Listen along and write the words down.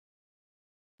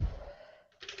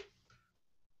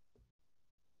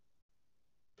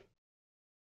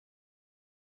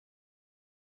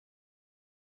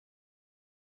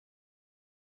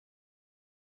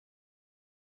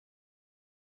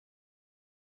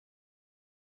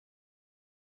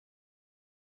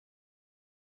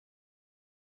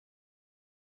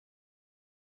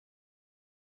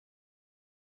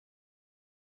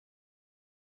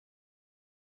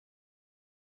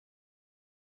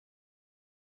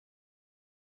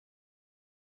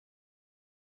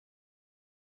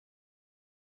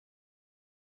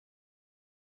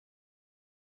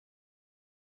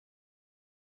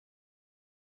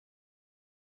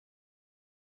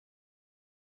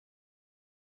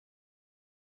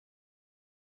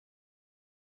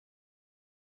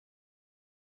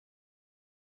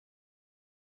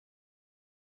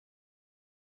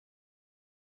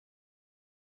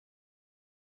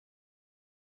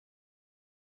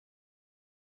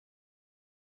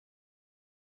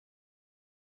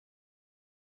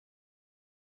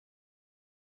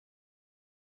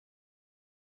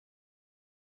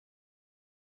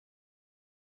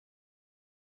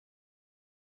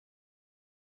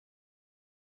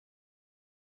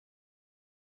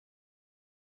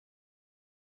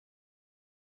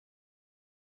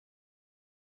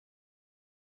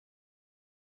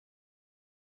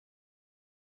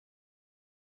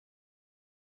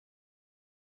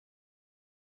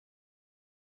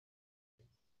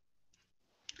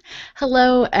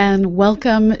Hello and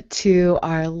welcome to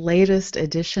our latest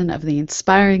edition of the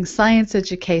Inspiring Science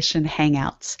Education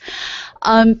Hangouts.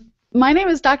 My name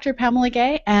is Dr. Pamela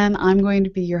Gay, and I'm going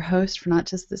to be your host for not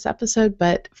just this episode,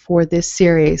 but for this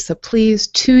series. So please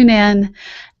tune in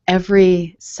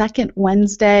every second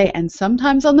Wednesday and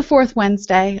sometimes on the fourth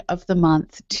Wednesday of the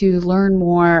month to learn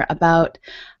more about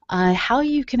how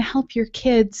you can help your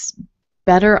kids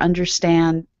better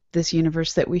understand this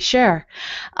universe that we share.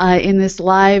 In this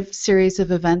live series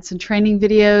of events and training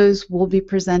videos, we'll be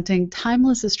presenting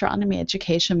timeless astronomy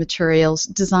education materials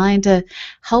designed to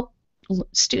help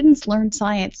students learn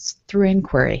science through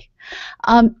inquiry.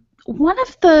 One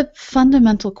of the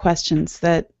fundamental questions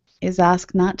that is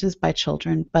asked not just by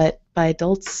children, but by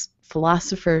adults,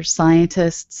 philosophers,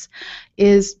 scientists,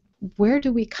 is where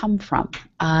do we come from?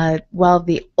 Well,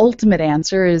 the ultimate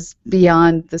answer is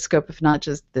beyond the scope of not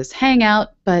just this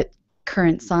hangout, but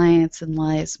current science and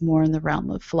lies more in the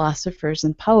realm of philosophers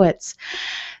and poets.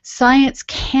 Science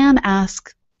can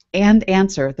ask and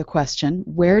answer the question,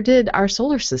 where did our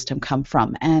solar system come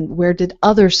from, and where did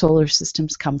other solar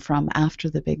systems come from after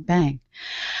the Big Bang?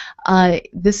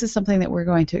 This is something that we're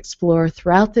going to explore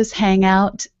throughout this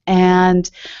hangout, and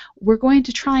we're going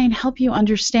to try and help you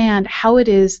understand how it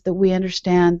is that we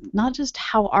understand not just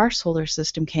how our solar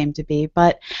system came to be,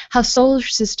 but how solar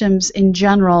systems in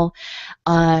general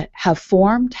have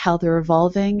formed, how they're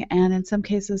evolving, and in some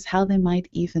cases how they might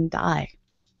even die.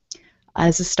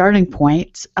 As a starting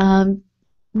point,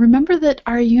 remember that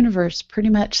our universe pretty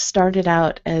much started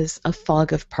out as a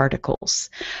fog of particles.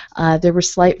 There were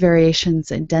slight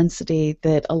variations in density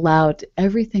that allowed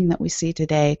everything that we see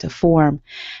today to form.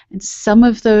 And some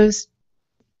of those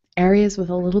areas with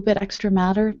a little bit extra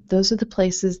matter, those are the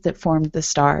places that formed the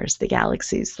stars, the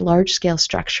galaxies, the large-scale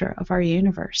structure of our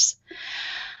universe.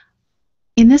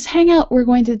 In this hangout, we're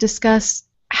going to discuss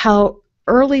how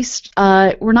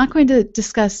we're not going to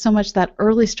discuss so much that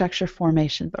early structure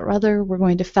formation, but rather we're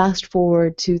going to fast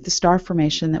forward to the star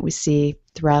formation that we see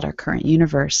throughout our current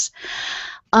universe.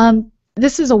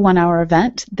 This is a one-hour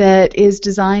event that is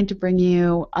designed to bring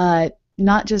you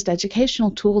not just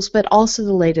educational tools, but also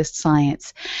the latest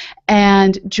science.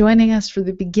 And joining us for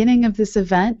the beginning of this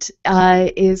event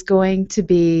is going to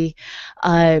be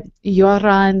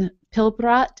Göran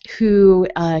Pilbrat, who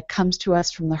comes to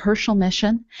us from the Herschel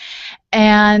mission.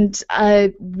 And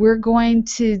we're going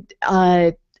to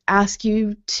ask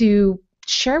you to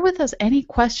share with us any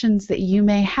questions that you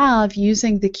may have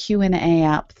using the Q&A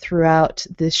app throughout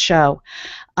this show.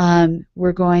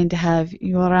 We're going to have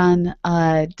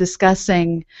Göran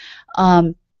discussing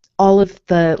all of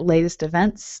the latest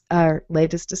events, or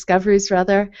latest discoveries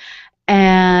rather,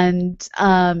 and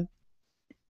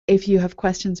if you have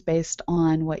questions based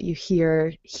on what you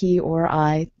hear he or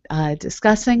I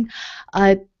discussing,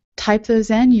 type those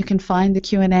in. You can find the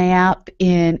Q&A app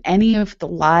in any of the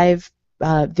live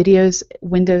videos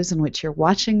windows in which you're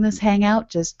watching this hangout.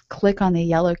 Just click on the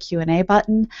yellow Q&A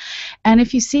button. And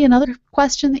if you see another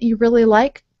question that you really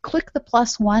like, click the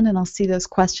 +1 and I'll see those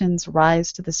questions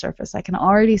rise to the surface. I can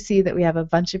already see that we have a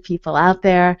bunch of people out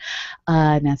there,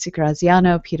 Nancy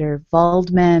Graziano, Peter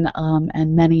Waldman,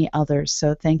 and many others.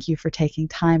 So thank you for taking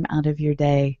time out of your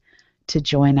day to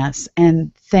join us.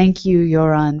 And thank you,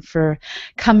 Göran, for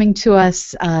coming to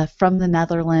us from the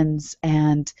Netherlands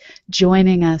and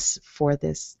joining us for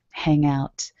this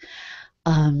hangout.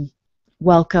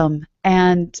 Welcome.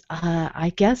 And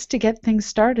I guess to get things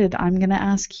started, I'm going to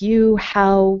ask you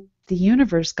how the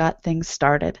universe got things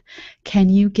started. Can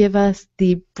you give us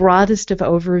the broadest of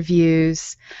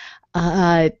overviews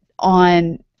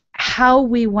on how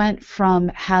we went from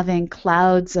having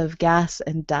clouds of gas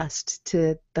and dust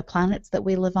to the planets that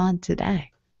we live on today?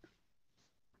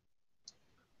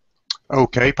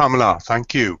 Okay, Pamela,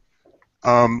 thank you.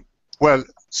 Well,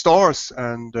 stars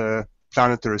and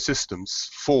planetary systems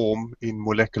form in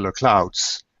molecular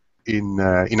clouds in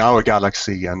our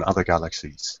galaxy and other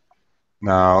galaxies.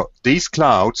 Now, these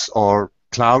clouds are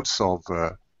clouds of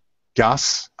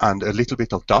gas and a little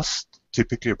bit of dust,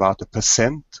 typically about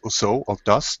 1% or so of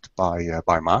dust by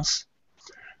mass.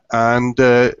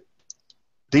 And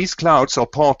these clouds are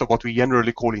part of what we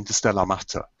generally call interstellar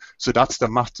matter. So that's the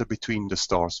matter between the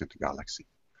stars in the galaxy.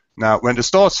 Now, when the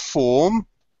stars form,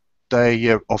 they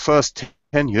are first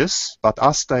tenuous, but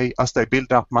as they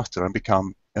build up matter and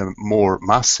become more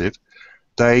massive,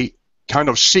 they kind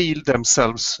of shield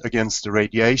themselves against the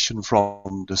radiation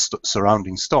from the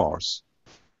surrounding stars.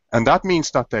 And that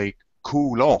means that they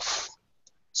cool off.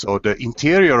 So the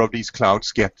interior of these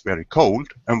clouds get very cold,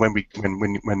 and when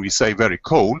we say very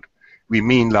cold, we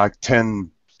mean like 10,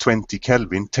 20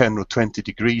 Kelvin, 10 or 20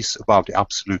 degrees above the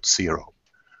absolute zero.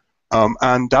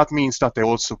 And that means that they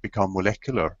also become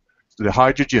molecular. So the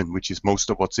hydrogen, which is most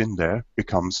of what's in there,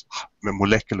 becomes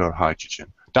molecular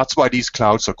hydrogen. That's why these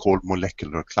clouds are called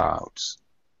molecular clouds.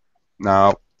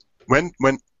 Now,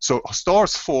 so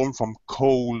stars form from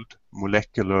cold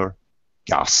molecular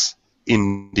gas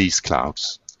in these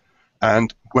clouds,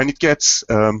 and when it gets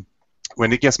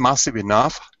massive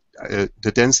enough,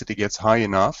 the density gets high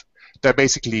enough, they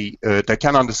basically they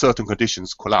can, under certain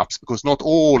conditions, collapse, because not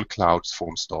all clouds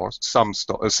form stars.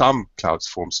 Some clouds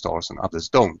form stars and others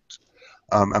don't,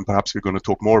 and perhaps we're going to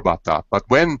talk more about that. But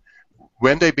when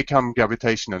they become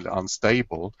gravitationally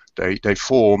unstable, they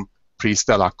form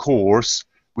prestellar cores,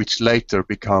 which later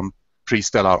become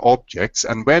prestellar objects.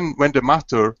 And when the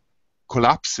matter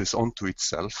collapses onto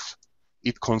itself,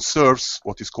 it conserves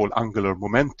what is called angular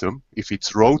momentum. If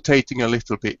it's rotating a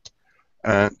little bit,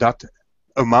 that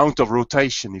amount of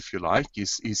rotation, if you like,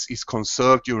 is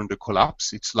conserved during the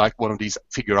collapse. It's like one of these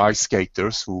figure ice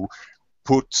skaters who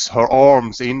puts her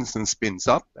arms in and spins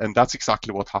up, and that's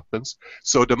exactly what happens.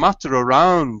 So the matter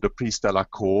around the prestellar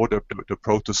core, the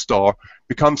protostar,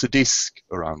 becomes a disk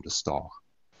around the star.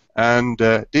 And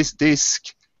this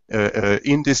disk,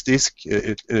 in this disk,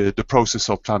 the process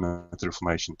of planetary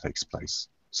formation takes place.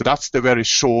 So that's the very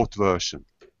short version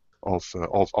of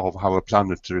how a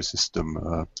planetary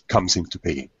system comes into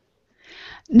being.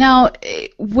 Now,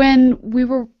 when we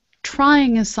were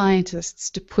trying as scientists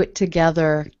to put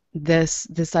together this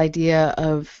idea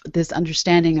of this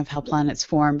understanding of how planets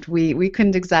formed, we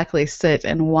couldn't exactly sit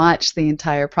and watch the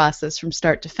entire process from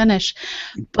start to finish,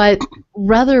 but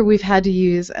rather we've had to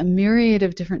use a myriad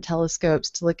of different telescopes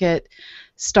to look at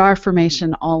star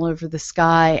formation all over the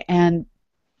sky and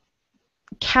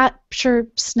capture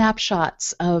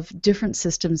snapshots of different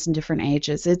systems in different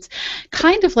ages. It's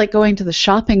kind of like going to the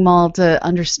shopping mall to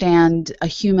understand a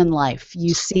human life.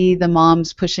 You see the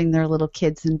moms pushing their little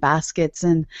kids in baskets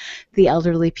and the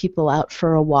elderly people out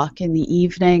for a walk in the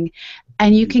evening,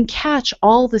 and you can catch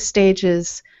all the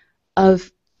stages of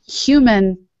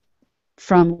human,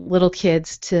 from little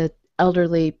kids to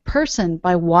elderly person,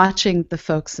 by watching the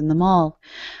folks in the mall.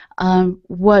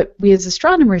 What we as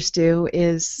astronomers do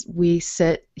is we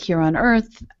sit here on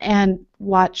Earth and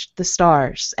watch the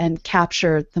stars and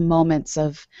capture the moments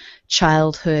of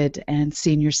childhood and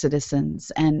senior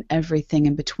citizens and everything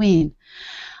in between.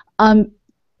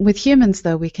 With humans,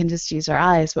 though, we can just use our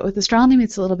eyes, but with astronomy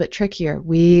it's a little bit trickier.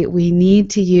 We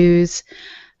need to use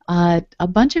a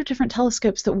bunch of different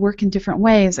telescopes that work in different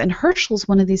ways, and Herschel's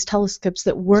one of these telescopes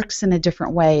that works in a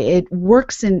different way. It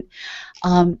works in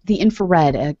the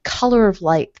infrared, a color of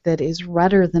light that is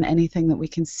redder than anything that we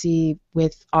can see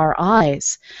with our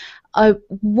eyes.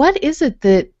 What is it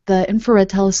that the infrared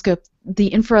telescope, the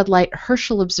infrared light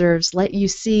Herschel observes, let you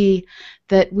see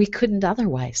that we couldn't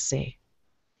otherwise see?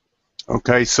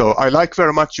 Okay, so I like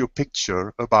very much your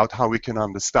picture about how we can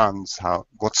understand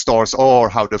what stars are,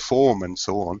 how they form, and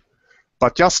so on.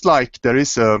 But just like there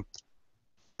is a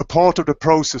part of the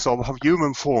process of how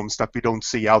human forms that we don't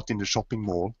see out in the shopping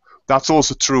mall, that's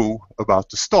also true about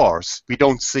the stars. We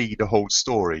don't see the whole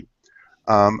story.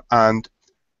 And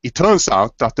it turns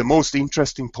out that the most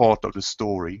interesting part of the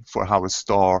story for how a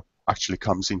star actually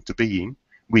comes into being,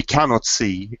 we cannot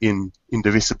see in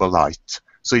the visible light.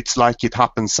 So it's like it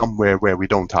happens somewhere where we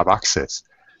don't have access.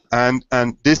 And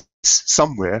this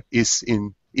somewhere is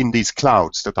in these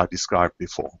clouds that I described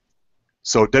before.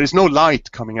 So there is no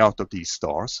light coming out of these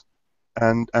stars.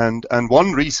 And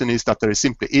one reason is that there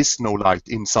simply is no light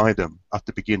inside them at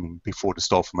the beginning, before the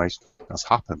star formation has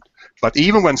happened. But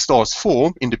even when stars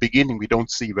form, in the beginning we don't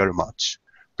see very much,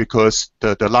 because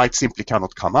the light simply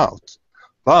cannot come out.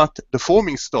 But the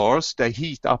forming stars, they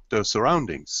heat up their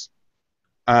surroundings.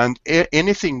 And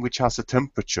anything which has a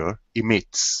temperature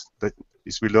emits, that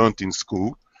is we learned in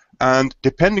school. And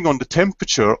depending on the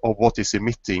temperature of what is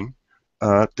emitting,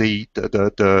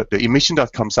 the emission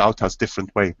that comes out has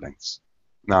different wavelengths.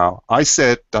 Now, I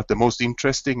said that the most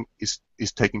interesting is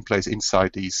taking place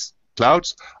inside these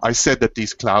clouds. I said that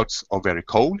these clouds are very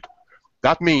cold.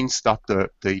 That means that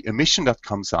the emission that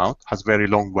comes out has very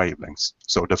long wavelengths,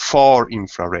 so the far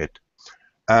infrared.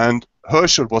 And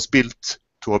Herschel was built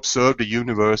to observe the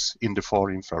universe in the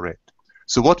far infrared.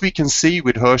 So what we can see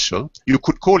with Herschel, you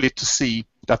could call it to see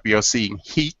that we are seeing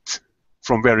heat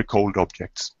from very cold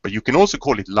objects. But you can also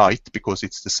call it light, because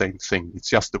it's the same thing. It's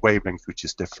just the wavelength which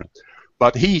is different.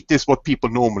 But heat is what people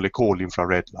normally call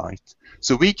infrared light.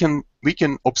 So we can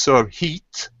observe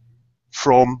heat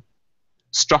from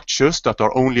structures that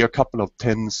are only a couple of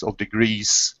tens of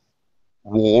degrees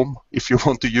warm, if you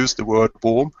want to use the word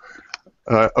warm.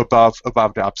 above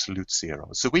the absolute zero.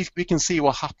 So we can see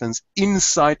what happens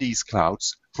inside these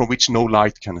clouds from which no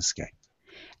light can escape.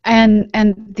 And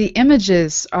the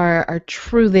images are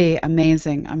truly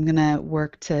amazing. I'm going to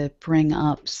work to bring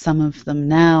up some of them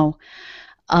now.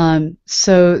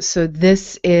 So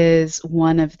this is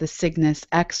one of the Cygnus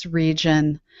X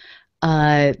region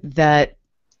that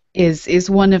is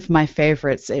one of my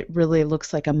favorites. It really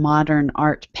looks like a modern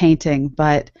art painting,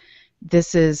 but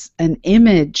this is an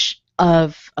image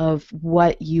of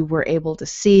what you were able to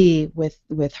see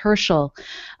with Herschel.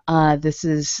 This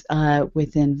is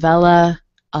within Vela.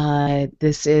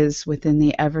 This is within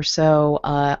the ever so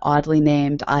oddly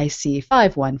named IC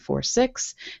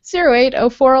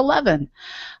 5146080411.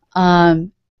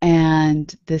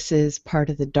 And this is part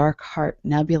of the Dark Heart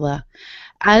Nebula.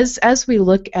 As we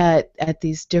look at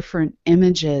these different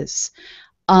images,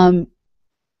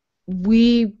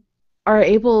 we are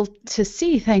able to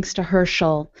see, thanks to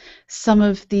Herschel, some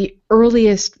of the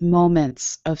earliest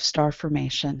moments of star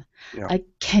formation. Yeah.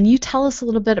 Can you tell us a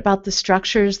little bit about the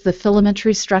structures, the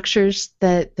filamentary structures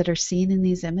that are seen in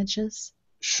these images?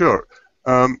 Sure.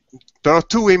 There are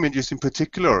two images in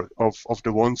particular of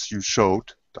the ones you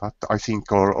showed that I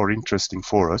think are interesting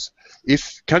for us.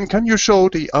 Can you show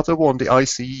the other one, the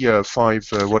IC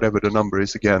 5 whatever the number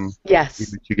is again? Yes.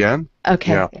 Image again.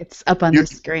 Okay, yeah. It's up on the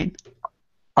screen.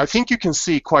 I think you can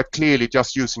see quite clearly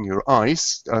just using your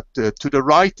eyes that to the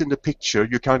right in the picture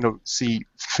you kind of see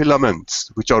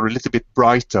filaments which are a little bit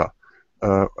brighter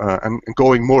and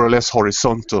going more or less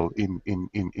horizontal in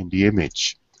the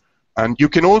image. And you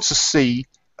can also see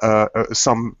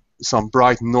some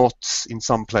bright knots in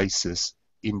some places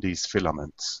in these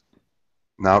filaments.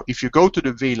 Now, if you go to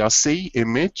the Vela C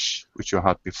image, which you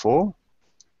had before,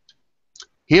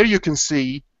 here you can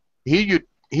see, here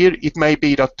it may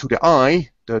be that to the eye,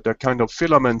 the kind of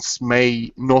filaments may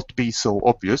not be so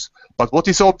obvious, but what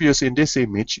is obvious in this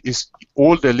image is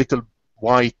all the little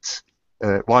white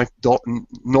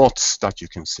knots that you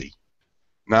can see.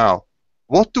 Now,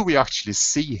 what do we actually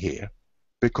see here?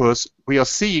 Because we are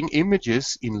seeing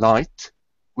images in light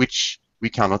which we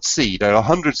cannot see. There are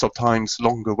hundreds of times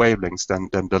longer wavelengths than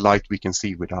the light we can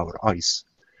see with our eyes.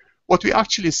 What we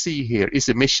actually see here is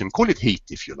emission, call it heat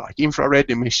if you like,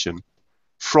 infrared emission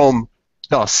from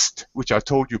dust, which I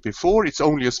told you before, it's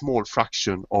only a small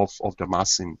fraction of the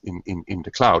mass in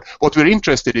the cloud. What we're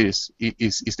interested in is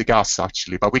the gas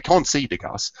actually, but we can't see the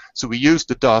gas. So we use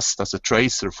the dust as a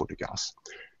tracer for the gas.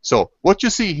 So what you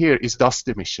see here is dust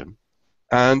emission.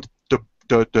 And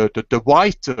the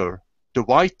whiter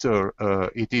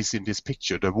it is in this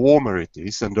picture, the warmer it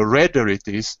is, and the redder it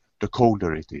is, the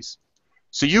colder it is.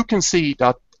 So you can see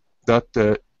that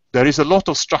there is a lot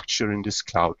of structure in this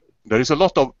cloud. There is a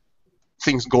lot of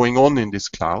things going on in this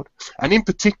cloud, and in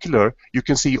particular you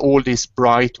can see all these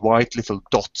bright white little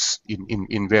dots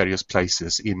in various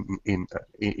places in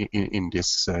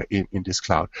this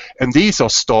cloud, and these are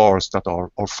stars that are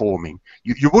forming.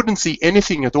 You wouldn't see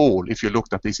anything at all if you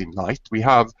looked at this in light. We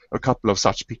have a couple of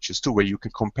such pictures too where you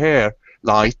can compare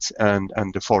light and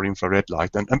the far infrared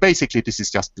light, and basically this is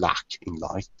just black in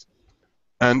light.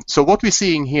 And so what we're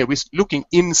seeing here, we're looking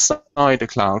inside the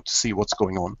cloud to see what's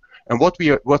going on. And what we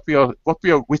are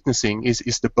witnessing is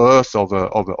the birth of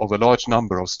a large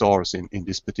number of stars in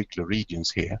these particular regions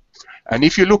here. And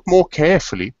if you look more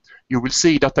carefully, you will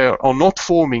see that they are not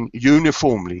forming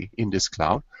uniformly in this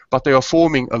cloud, but they are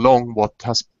forming along what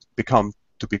has become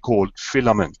to be called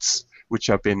filaments, which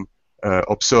have been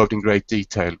observed in great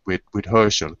detail with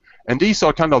Herschel. And these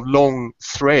are kind of long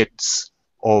threads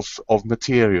of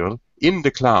material in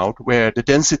the cloud where the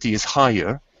density is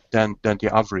higher than the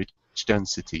average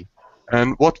density.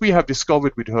 And what we have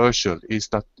discovered with Herschel is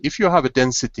that if you have a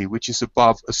density which is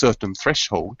above a certain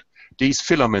threshold, these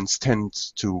filaments tend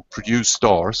to produce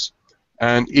stars.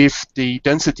 And if the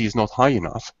density is not high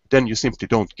enough, then you simply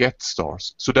don't get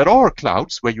stars. So there are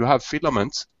clouds where you have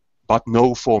filaments but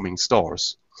no forming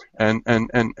stars. And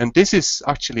this is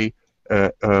actually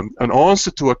an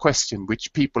answer to a question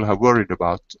which people have worried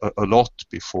about a lot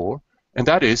before. And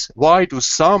that is, why do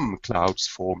some clouds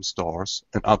form stars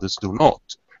and others do not?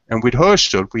 And with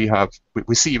Herschel,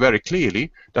 we see very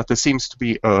clearly that there seems to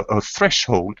be a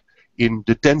threshold in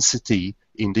the density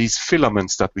in these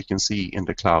filaments that we can see in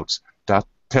the clouds that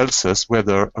tells us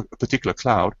whether a particular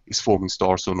cloud is forming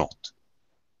stars or not.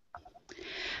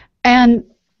 And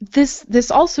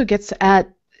this also gets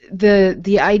at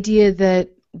the idea that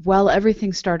while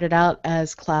everything started out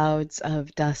as clouds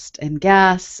of dust and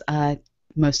gas,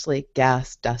 mostly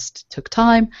gas, dust took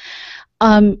time.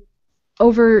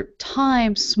 over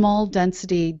time, small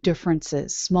density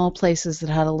differences, small places that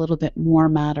had a little bit more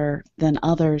matter than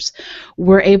others,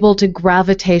 were able to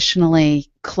gravitationally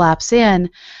collapse in.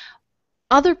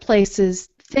 Other places,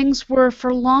 things were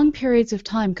for long periods of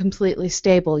time completely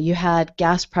stable. You had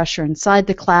gas pressure inside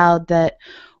the cloud that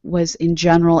was in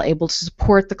general able to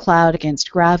support the cloud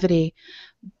against gravity,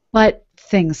 but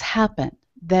things happen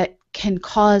that can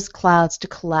cause clouds to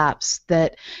collapse,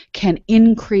 that can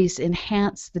increase,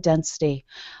 enhance the density.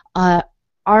 Uh,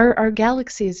 our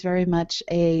galaxy is very much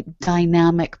a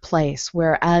dynamic place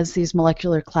where, as these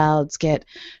molecular clouds get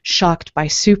shocked by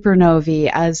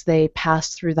supernovae, as they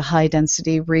pass through the high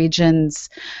density regions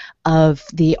of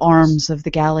the arms of the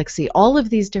galaxy, all of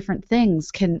these different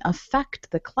things can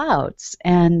affect the clouds.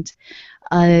 And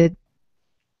uh,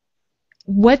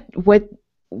 what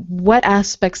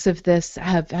aspects of this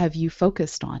have you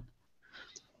focused on?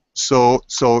 So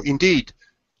indeed,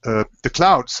 the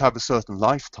clouds have a certain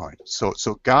lifetime.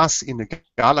 So gas in a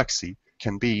galaxy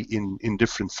can be in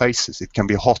different phases. It can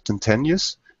be hot and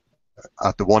tenuous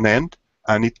at the one end,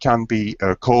 and it can be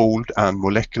cold and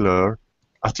molecular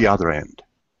at the other end.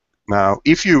 Now,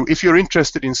 if you're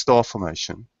interested in star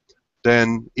formation,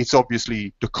 then it's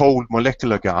obviously the cold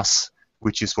molecular gas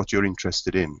which is what you're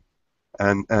interested in,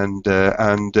 so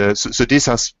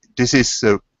this is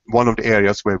one of the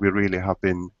areas where we really have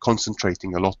been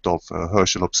concentrating a lot of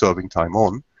Herschel observing time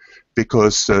on,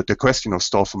 because the question of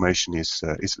star formation is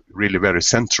really very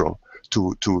central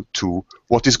to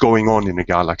what is going on in a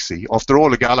galaxy. After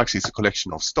all, a galaxy is a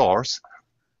collection of stars.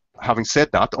 Having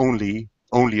said that, only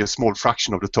a small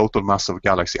fraction of the total mass of a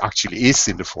galaxy actually is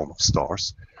in the form of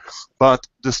stars. But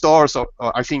the stars,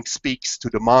 I think, speaks to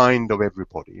the mind of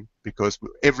everybody, because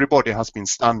everybody has been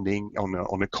standing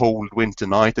on a cold winter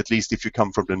night, at least if you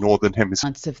come from the northern hemisphere.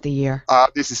 Months of the year.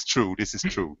 This is true.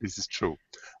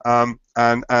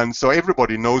 And so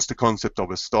everybody knows the concept of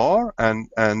a star, and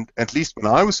at least when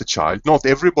I was a child, not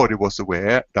everybody was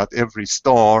aware that every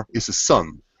star is a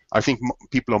sun. I think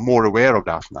people are more aware of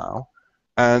that now.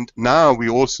 And now we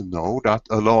also know that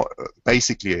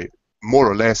basically, more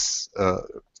or less,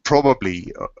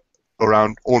 probably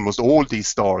around almost all these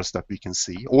stars that we can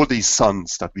see, all these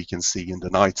suns that we can see in the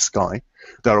night sky,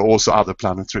 there are also other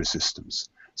planetary systems.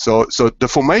 So the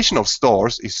formation of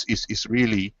stars is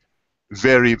really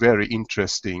very, very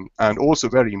interesting, and also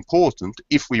very important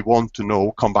if we want to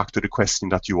know, come back to the question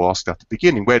that you asked at the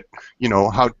beginning, where,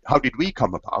 how did we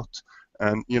come about?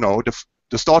 And,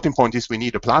 the starting point is we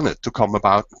need a planet to come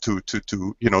about to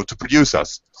produce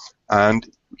us. And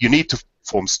you need to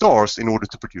form stars in order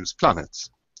to produce planets.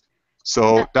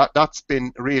 So that's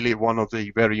been really one of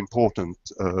the very important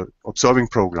observing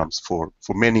programs for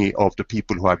many of the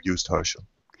people who have used Herschel.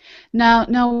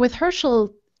 Now with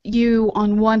Herschel, you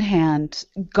on one hand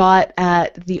got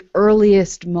at the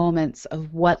earliest moments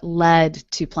of what led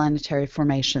to planetary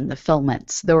formation, the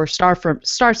filaments, or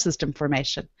star system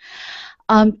formation.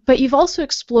 But you've also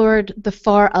explored the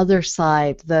far other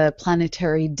side, the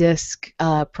planetary disk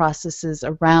processes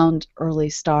around early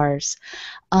stars.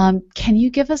 Can you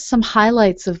give us some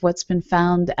highlights of what's been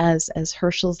found as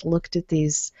Herschel's looked at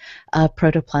these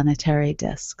protoplanetary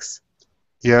disks?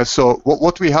 Yeah, so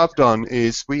what we have done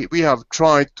is we have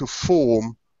tried to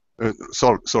follow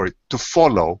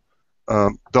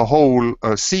the whole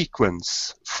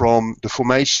sequence from the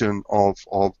formation of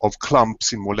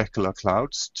clumps in molecular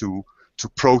clouds to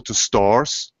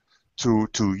protostars,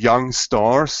 to young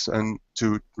stars, and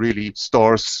to really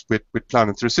stars with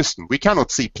planetary system. We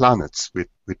cannot see planets with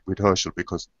Herschel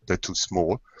because they're too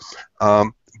small,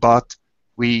 but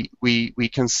we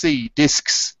can see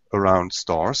disks around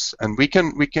stars, and we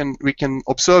can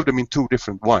observe them in two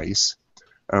different ways.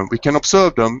 We can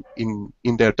observe them in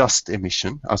their dust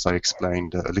emission, as I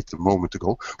explained a little moment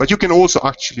ago, but you can also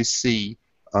actually see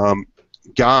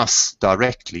gas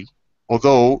directly,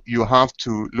 although you have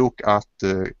to look at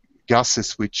the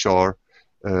gases which are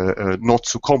not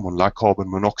so common, like carbon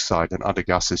monoxide and other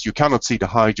gases. You cannot see the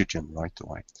hydrogen right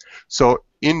away. So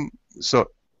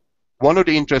one of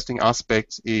the interesting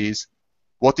aspects is,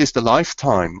 what is the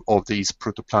lifetime of these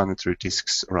protoplanetary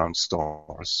disks around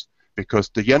stars? Because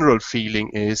the general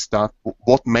feeling is that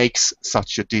what makes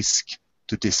such a disk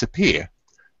to disappear?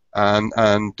 And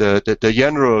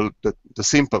the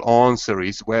simple answer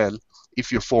is, well, if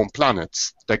you form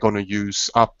planets, they're going to use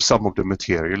up some of the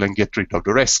material and get rid of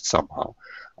the rest somehow.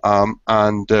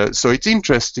 So it's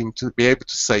interesting to be able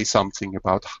to say something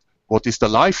about what is the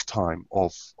lifetime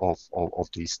of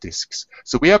these disks.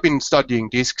 So we have been studying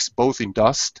disks both in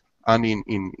dust and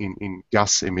in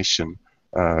gas emission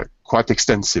quite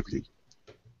extensively.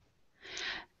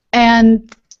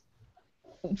 And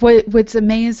what's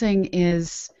amazing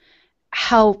is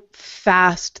how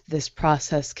fast this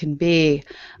process can be.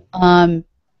 Um,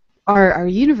 our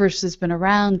universe has been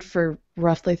around for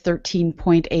roughly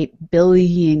 13.8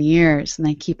 billion years, and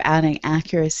they keep adding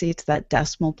accuracy to that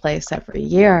decimal place every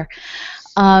year.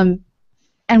 Um,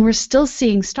 and we're still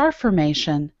seeing star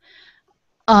formation.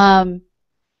 Um,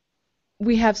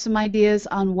 we have some ideas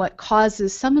on what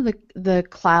causes some of the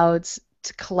clouds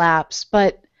to collapse,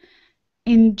 but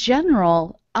in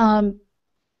general,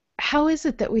 how is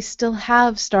it that we still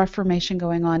have star formation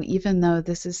going on even though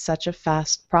this is such a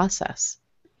fast process?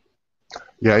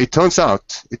 Yeah, it turns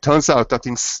out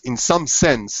that in some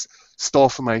sense, star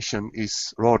formation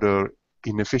is rather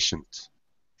inefficient.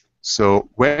 So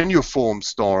when you form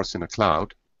stars in a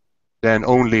cloud, then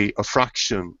only a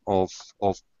fraction of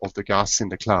the gas in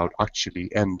the cloud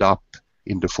actually end up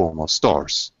in the form of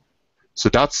stars. So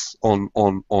that's on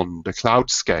the cloud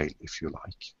scale, if you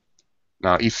like.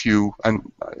 Now, if you, and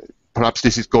perhaps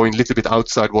this is going a little bit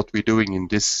outside what we're doing in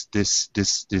this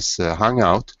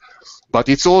hangout, but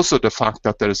it's also the fact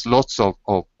that there is lots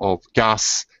of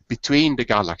gas between the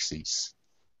galaxies.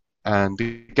 And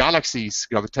the galaxies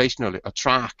gravitationally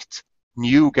attract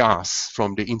new gas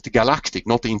from the intergalactic,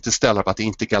 not the interstellar, but the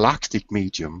intergalactic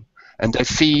medium, and they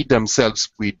feed themselves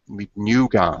with new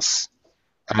gas.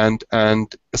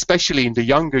 And especially in the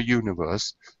younger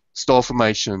universe, star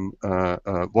formation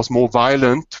was more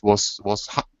violent, was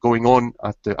going on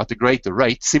at a greater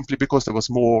rate, simply because there was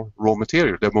more raw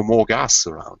material, there were more gas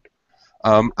around.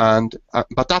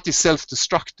 But that is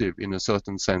self-destructive in a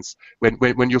certain sense.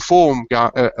 When you form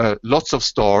lots of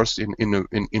stars in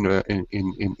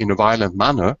a violent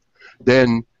manner,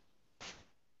 then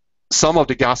some of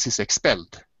the gas is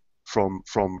expelled from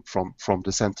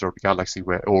the center of the galaxy,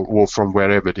 or from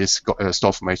wherever this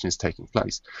star formation is taking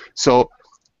place. So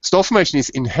star formation is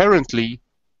inherently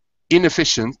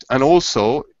inefficient, and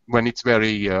also, when it's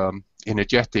very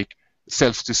energetic,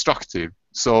 self-destructive.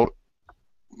 So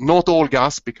not all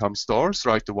gas becomes stars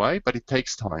right away, but it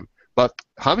takes time. But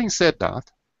having said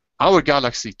that, our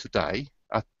galaxy today,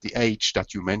 at the age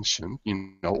that you mentioned,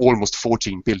 almost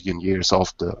 14 billion years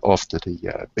after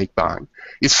the Big Bang,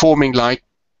 is forming like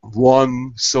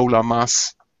 1 solar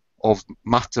mass of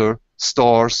matter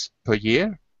stars per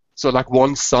year. So like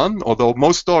 1 sun, although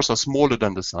most stars are smaller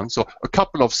than the sun, so a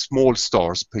couple of small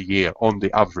stars per year on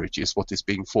the average is what is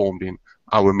being formed in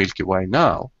our Milky Way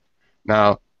now.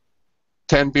 Now,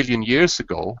 10 billion years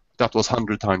ago, that was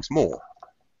 100 times more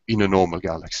in a normal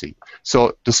galaxy.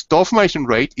 So the star formation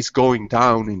rate is going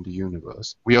down in the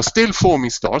universe. We are still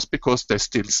forming stars because there's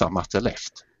still some matter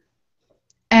left.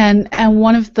 And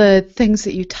one of the things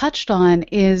that you touched on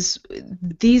is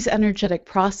these energetic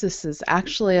processes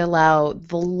actually allow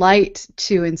the light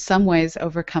to, in some ways,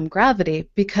 overcome gravity,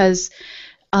 because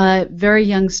very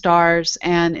young stars,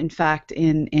 and in fact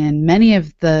in many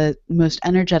of the most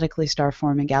energetically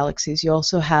star-forming galaxies, you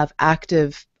also have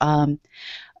active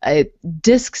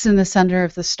disks in the center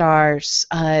of the stars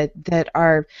that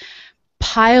are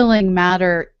piling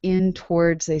matter in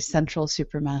towards a central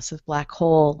supermassive black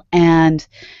hole. And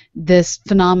this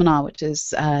phenomena, which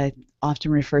is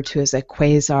often referred to as a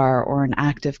quasar or an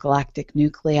active galactic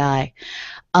nuclei,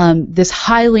 this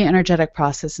highly energetic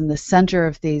process in the center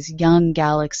of these young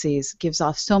galaxies gives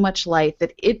off so much light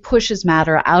that it pushes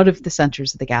matter out of the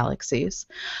centers of the galaxies.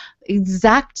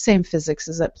 Exact same physics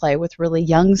is at play with really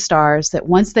young stars, that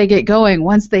once they get going,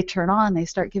 once they turn on, they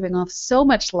start giving off so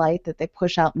much light that they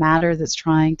push out matter that's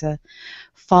trying to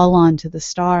fall onto the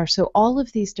star. So all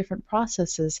of these different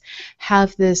processes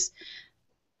have this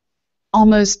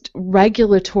almost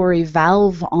regulatory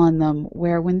valve on them,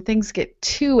 where when things get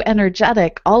too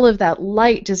energetic, all of that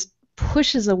light just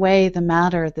pushes away the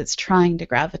matter that's trying to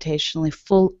gravitationally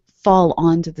fall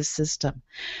onto the system.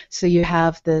 So you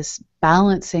have this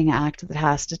balancing act that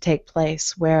has to take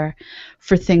place, where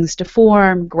for things to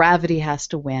form, gravity has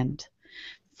to win.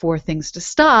 For things to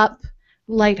stop,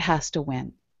 light has to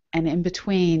win. And in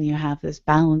between, you have this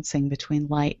balancing between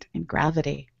light and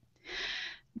gravity.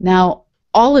 Now,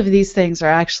 all of these things are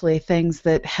actually things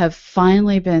that have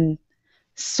finally been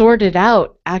sorted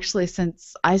out, actually,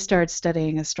 since I started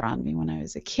studying astronomy when I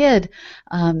was a kid.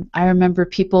 I remember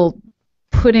people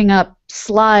putting up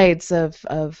slides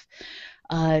of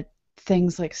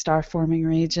things like star-forming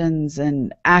regions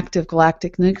and active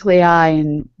galactic nuclei,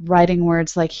 and writing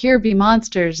words like, "Here be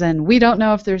monsters," and "We don't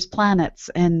know if there's planets,"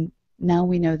 and now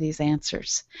we know these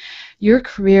answers. Your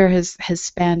career has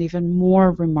spanned even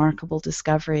more remarkable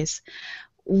discoveries.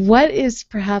 What is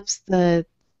perhaps the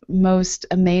most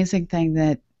amazing thing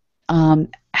that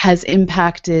has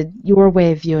impacted your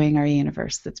way of viewing our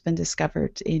universe that's been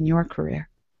discovered in your career?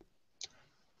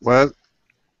 Well,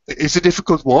 it's a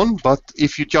difficult one, but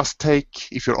if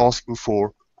you're asking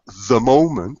for the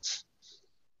moment,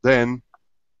 then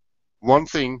one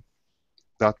thing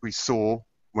that we saw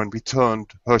when we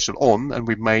turned Herschel on and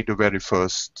we made the very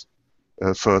first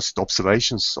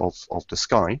observations of the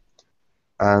sky,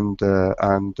 and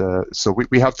so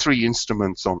we have three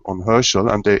instruments on Herschel,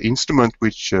 and the instrument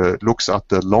which looks at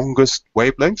the longest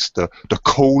wavelengths, the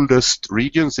coldest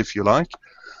regions, if you like,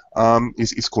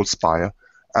 is called SPIRE.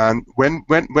 And when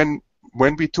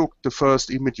we took the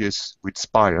first images with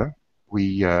SPIRE,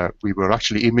 we were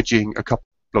actually imaging a couple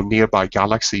of nearby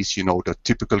galaxies, you know, the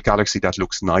typical galaxy that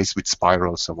looks nice with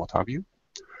spirals and what have you.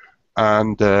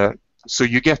 And so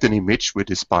you get an image with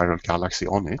a spiral galaxy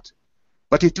on it,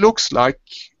 but it looks like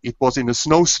it was in a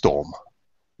snowstorm.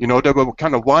 You know, there were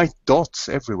kind of white dots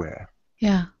everywhere.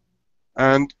 Yeah.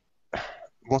 And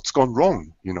what's gone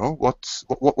wrong? You know,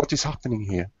 what is happening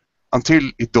here? Until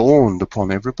it dawned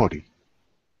upon everybody.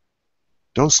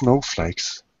 Those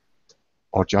snowflakes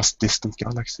are just distant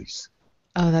galaxies.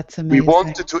 Oh, that's amazing. We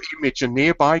wanted to image a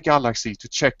nearby galaxy to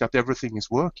check that everything is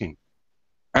working.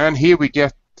 And here we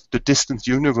get the distant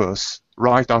universe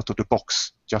right out of the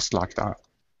box, just like that.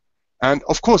 And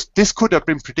of course, this could have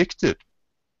been predicted,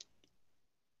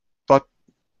 but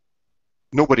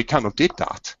nobody kind of did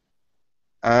that.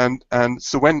 And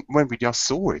so when we just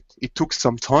saw it, it took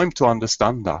some time to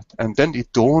understand that. And then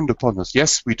it dawned upon us,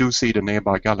 yes, we do see the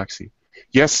nearby galaxy.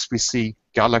 Yes, we see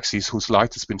galaxies whose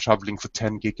light has been traveling for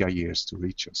 10 giga-years to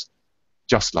reach us,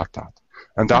 just like that.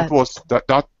 And that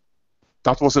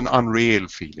was an unreal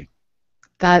feeling.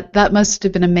 That must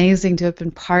have been amazing to have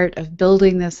been part of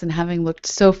building this and having looked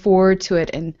so forward to it,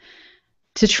 and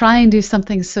to try and do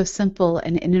something so simple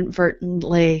and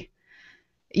inadvertently.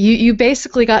 You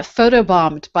basically got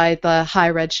photobombed by the high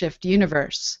redshift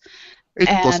universe.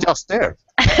 It was just there.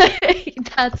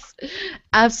 That's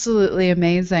absolutely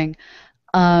amazing.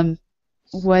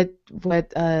 What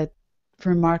a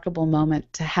remarkable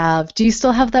moment to have. Do you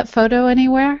still have that photo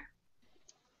anywhere?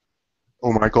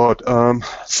 Oh my God,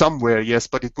 somewhere, yes,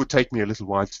 but it would take me a little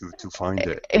while to find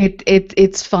it.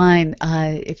 It's fine.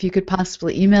 If you could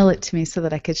possibly email it to me so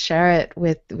that I could share it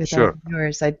with Sure. our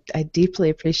viewers, I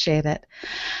deeply appreciate it.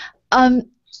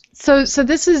 So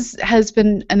this has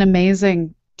been an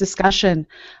amazing discussion,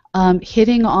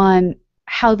 hitting on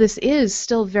how this is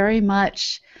still very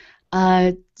much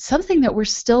something that we're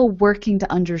still working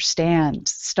to understand.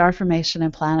 Star formation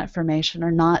and planet formation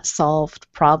are not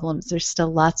solved problems. There's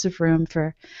still lots of room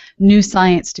for new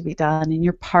science to be done, and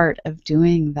you're part of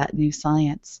doing that new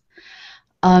science.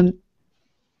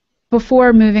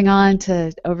 Before moving on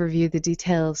to overview the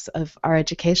details of our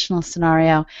educational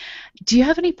scenario, do you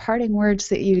have any parting words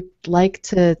that you'd like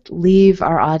to leave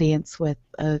our audience with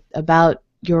about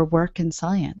your work in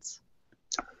science?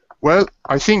 Well,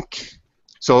 I think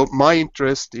so. My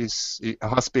interest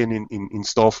has been in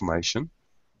star formation.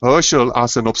 Herschel,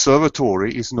 as an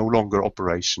observatory, is no longer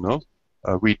operational.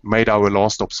 We made our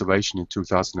last observation in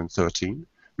 2013.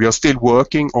 We are still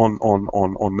working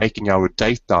on making our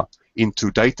data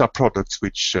into data products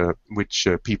which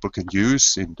people can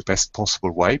use in the best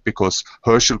possible way, because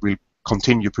Herschel will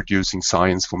continue producing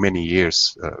science for many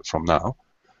years from now.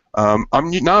 I'm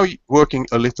now working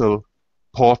a little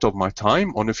part of my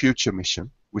time on a future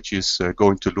mission, which is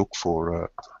going to look for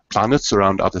planets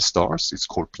around other stars. It's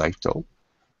called Plato.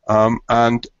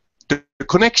 And the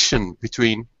connection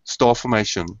between star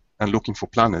formation and looking for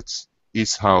planets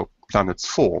is how planets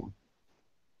form.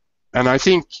 And I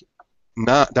think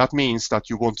that means that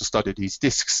you want to study these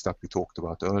disks that we talked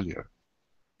about earlier.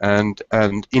 And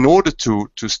in order to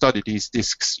study these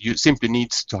disks, you simply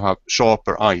need to have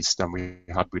sharper eyes than we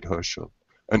had with Herschel.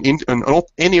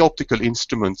 Any optical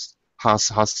instrument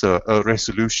has a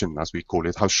resolution, as we call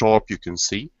it, how sharp you can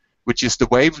see, which is the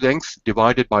wavelength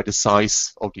divided by the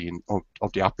size of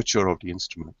the aperture of the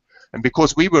instrument. And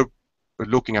because we were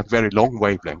looking at very long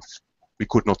wavelengths, we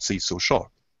could not see so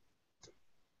sharp.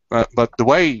 But the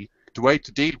way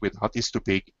to deal with that is to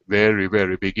pick very,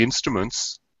 very big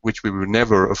instruments, which we will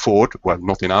never afford, well,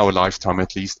 not in our lifetime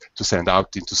at least, to send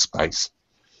out into space.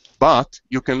 But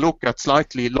you can look at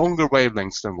slightly longer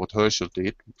wavelengths than what Herschel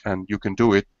did, and you can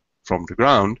do it from the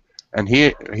ground. And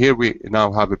here we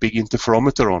now have a big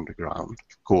interferometer on the ground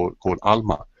called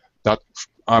ALMA. That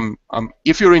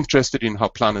if you're interested in how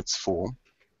planets form,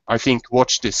 I think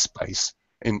watch this space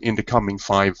in the coming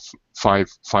five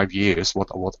years.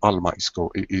 What ALMA is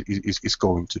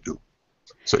going to do.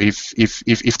 So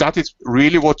if that is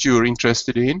really what you're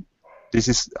interested in, this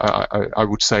is I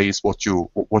would say is what you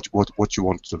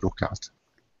want to look at.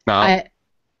 Now,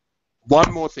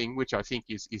 one more thing which I think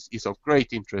is of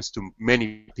great interest to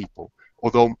many people,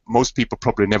 although most people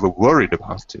probably never worried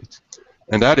about it,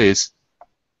 and that is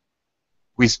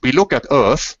we look at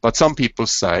Earth, but some people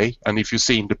say, and if you've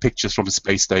seen the pictures from the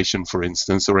space station, for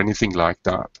instance, or anything like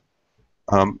that,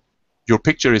 your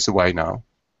picture is away now.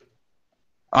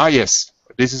 Ah, yes,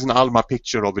 this is an ALMA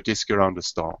picture of a disk around a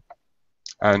star,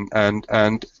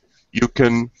 and you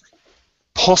can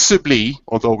possibly,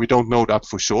 although we don't know that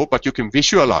for sure, but you can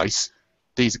visualize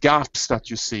these gaps that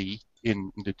you see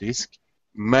in the disk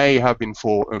may have been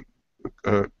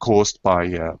caused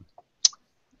by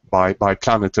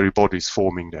planetary bodies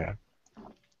forming there.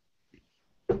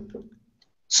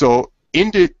 So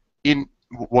in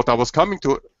what I was coming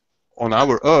to, on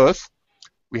our Earth,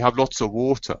 we have lots of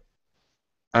water,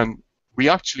 and we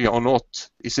actually are not.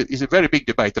 It's a very big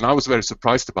debate, and I was very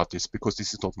surprised about this because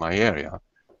this is not my area.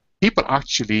 People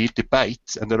actually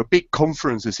debate, and there are big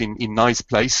conferences in nice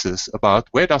places about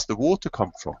where does the water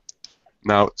come from.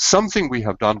 Now, something we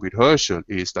have done with Herschel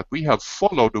is that we have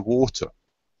followed the water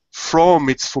from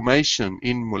its formation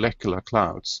in molecular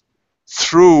clouds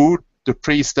through the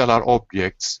prestellar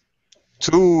objects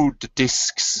to the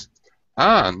disks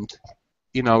and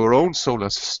in our own solar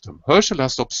system. Herschel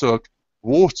has observed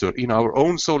water in our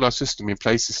own solar system in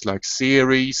places like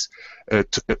Ceres,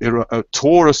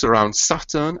 Taurus around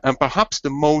Saturn, and perhaps the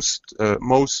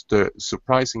most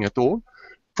surprising at all,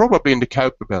 probably in the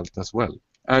Kuiper belt as well,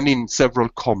 and in several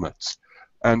comets.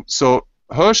 And so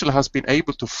Herschel has been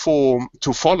able to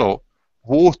follow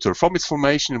water from its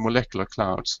formation in molecular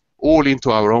clouds all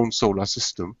into our own solar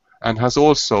system, and has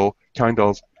also kind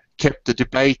of kept the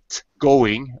debate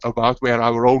going about where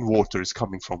our own water is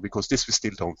coming from, because this we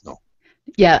still don't know.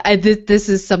 Yeah, this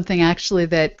is something actually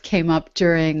that came up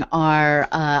during our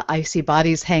Icy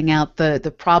Bodies Hangout,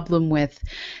 the problem with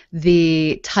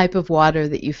the type of water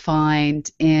that you find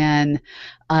in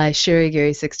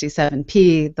Chirigiri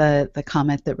 67P, the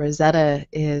comet that Rosetta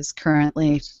is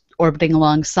currently orbiting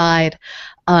alongside,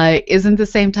 isn't the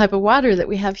same type of water that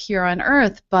we have here on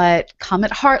Earth, but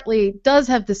Comet Hartley does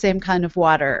have the same kind of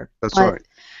water. That's right.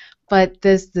 But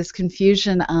this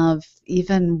confusion of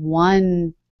even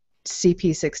one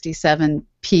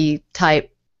CP67P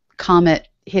type comet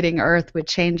hitting Earth would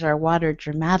change our water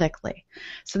dramatically.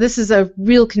 So this is a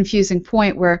real confusing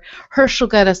point where Herschel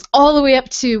got us all the way up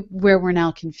to where we're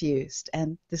now confused,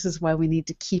 and this is why we need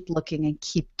to keep looking and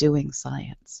keep doing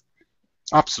science.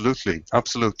 Absolutely,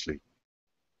 absolutely.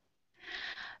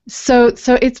 So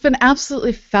it's been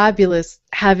absolutely fabulous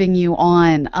having you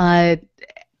on,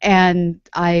 and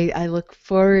I look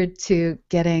forward to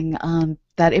getting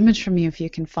that image from you, if you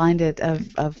can find it,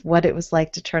 of what it was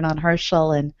like to turn on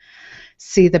Herschel and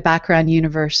see the background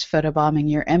universe photobombing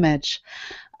your image.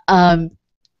 And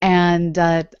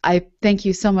I thank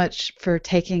you so much for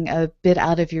taking a bit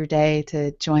out of your day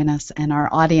to join us and our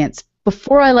audience.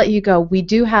 Before I let you go, we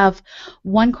do have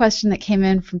one question that came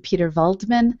in from Peter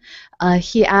Waldman.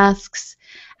 He asks,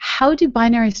 how do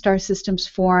binary star systems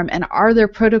form, and are there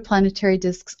protoplanetary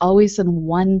disks always in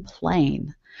one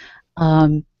plane?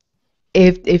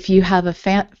 If you have a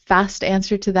fast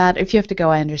answer to that, if you have to go,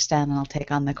 I understand, and I'll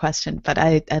take on the question. But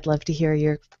I'd love to hear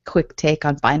your quick take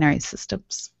on binary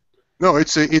systems. No,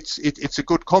 it's a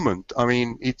good comment. I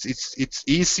mean, it's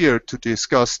easier to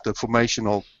discuss the formation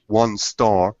of one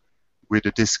star with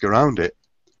a disk around it.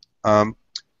 Now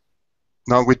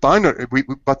with binary,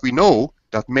 but we know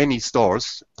that many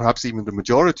stars, perhaps even the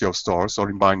majority of stars, are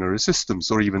in binary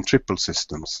systems or even triple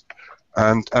systems,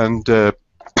 and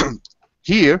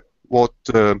here what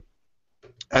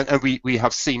and we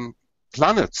have seen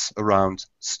planets around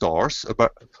stars,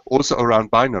 but also around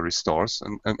binary stars,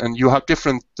 and you have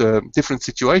different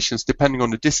situations depending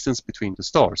on the distance between the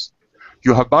stars.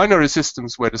 You have binary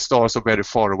systems where the stars are very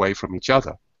far away from each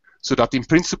other, so that in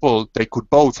principle they could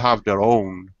both have their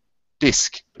own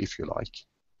disk, if you like.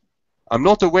 I'm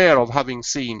not aware of having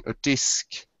seen a disk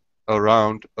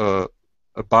around a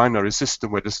binary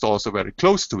system where the stars are very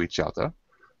close to each other,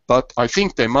 but I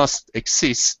think they must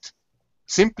exist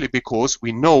simply because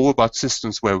we know about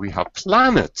systems where we have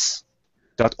planets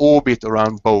that orbit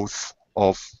around both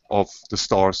of the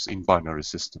stars in binary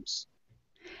systems.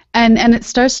 And it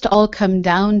starts to all come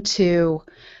down to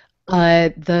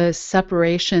the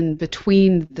separation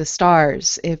between the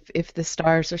stars. If the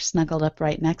stars are snuggled up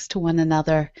right next to one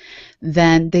another,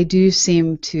 then they do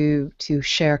seem to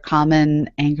share common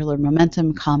angular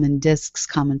momentum, common disks,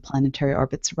 common planetary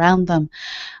orbits around them.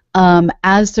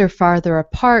 As they're farther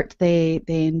apart, they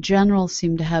in general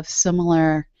seem to have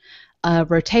similar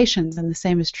rotations, and the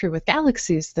same is true with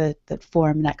galaxies that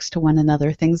form next to one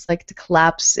another. Things like to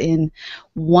collapse in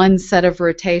one set of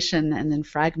rotation and then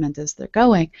fragment as they're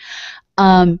going.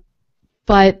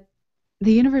 But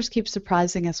the universe keeps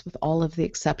surprising us with all of the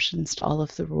exceptions to all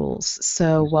of the rules.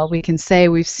 So while we can say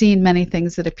we've seen many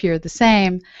things that appear the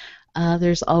same,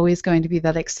 there's always going to be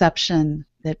that exception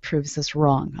that proves us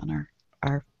wrong on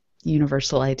our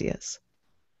universal ideas.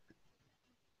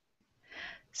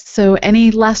 So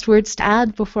any last words to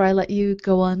add before I let you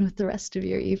go on with the rest of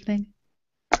your evening?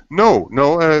 No.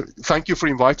 Thank you for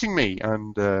inviting me,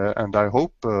 and I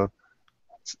hope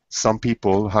some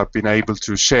people have been able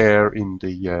to share in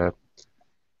the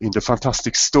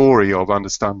fantastic story of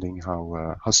understanding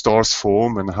how stars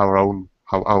form and how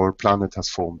our planet has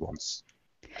formed once.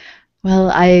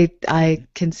 Well, I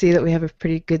can see that we have a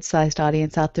pretty good-sized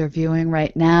audience out there viewing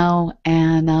right now,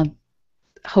 and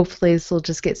hopefully this will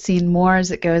just get seen more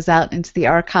as it goes out into the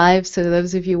archive. So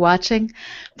those of you watching,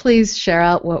 please share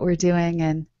out what we're doing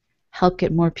and help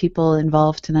get more people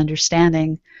involved in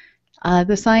understanding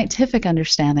the scientific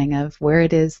understanding of where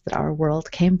it is that our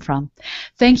world came from.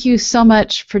 Thank you so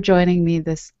much for joining me.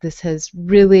 This has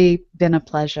really been a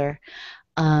pleasure,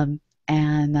 and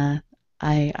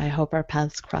I hope our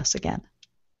paths cross again.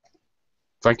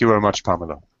 Thank you very much,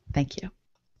 Pamela. Thank you.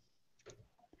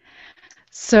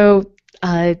 So,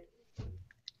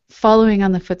 following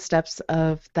on the footsteps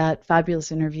of that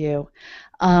fabulous interview,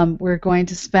 we're going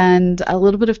to spend a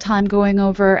little bit of time going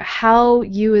over how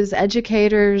you as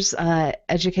educators,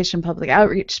 education public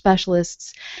outreach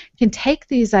specialists, can take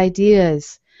these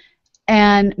ideas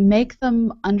and make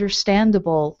them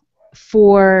understandable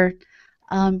for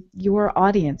your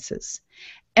audiences.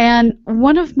 And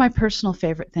one of my personal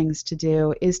favorite things to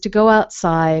do is to go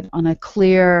outside on a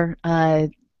clear,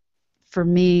 for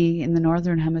me in the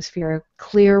Northern Hemisphere, a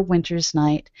clear winter's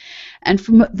night. And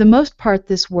for the most part,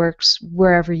 this works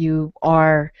wherever you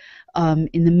are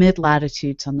in the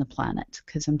mid-latitudes on the planet,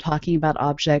 because I'm talking about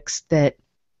objects that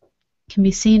can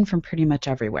be seen from pretty much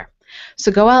everywhere.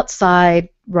 So go outside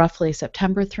roughly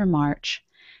September through March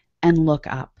and look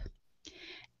up.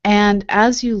 And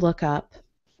as you look up,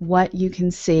 what you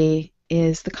can see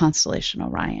is the constellation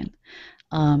Orion.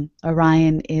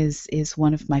 Orion is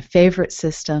one of my favorite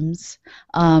systems.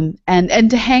 And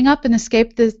to hang up and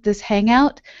escape this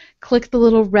Hangout, click the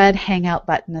little red Hangout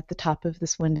button at the top of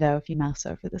this window if you mouse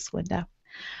over this window.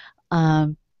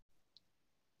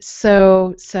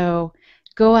 So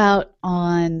go out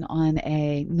on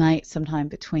a night sometime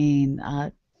between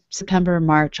September and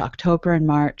March, October and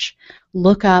March,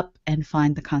 look up and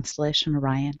find the constellation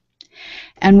Orion.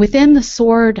 And within the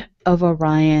sword of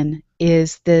Orion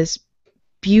is this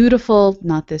beautiful,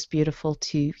 not this beautiful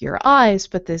to your eyes,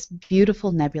 but this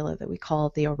beautiful nebula that we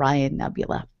call the Orion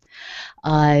Nebula.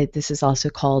 This is also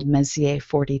called Messier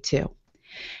 42.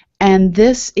 And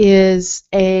this is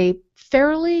a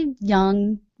fairly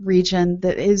young region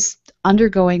that is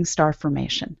undergoing star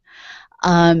formation.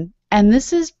 And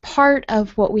this is part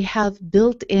of what we have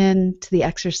built into the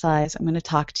exercise I'm going to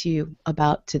talk to you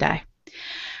about today.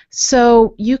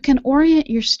 So you can orient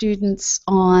your students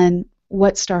on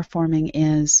what star forming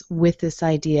is with this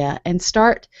idea and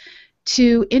start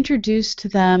to introduce to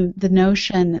them the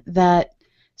notion that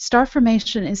star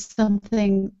formation is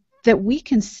something that we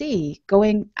can see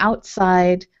going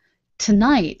outside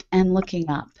tonight and looking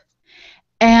up.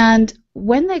 And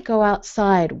when they go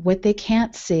outside, what they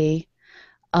can't see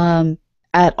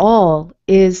at all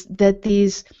is that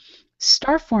these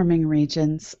star-forming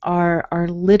regions are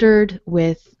littered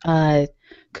with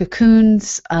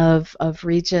cocoons of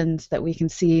regions that we can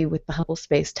see with the Hubble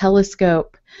Space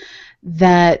Telescope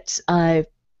that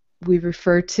we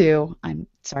refer to. I'm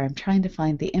sorry, I'm trying to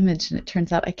find the image, and it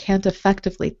turns out I can't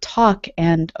effectively talk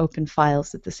and open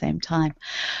files at the same time.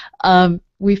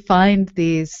 We find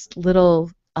these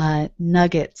little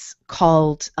nuggets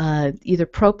called either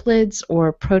proplyds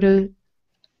or protostars,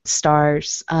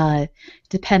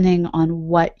 depending on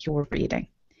what you're reading.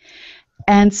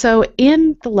 And so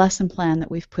in the lesson plan that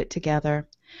we've put together,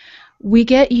 we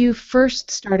get you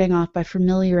first starting off by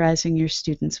familiarizing your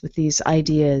students with these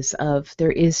ideas of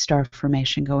there is star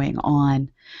formation going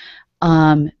on.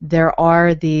 There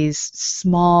are these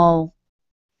small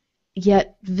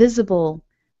yet visible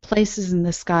places in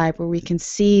the sky where we can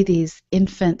see these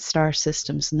infant star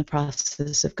systems in the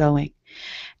process of going.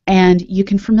 And you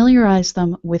can familiarize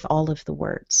them with all of the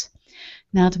words.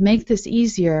 Now, to make this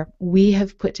easier, we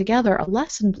have put together a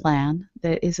lesson plan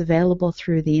that is available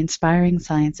through the Inspiring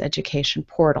Science Education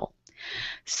portal.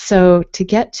 So to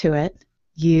get to it,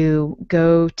 you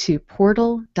go to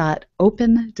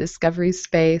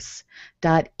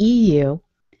portal.opendiscoveryspace.eu,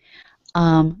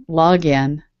 log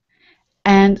in,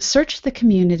 and search the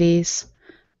communities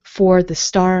for the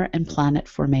star and planet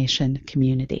formation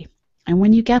community. And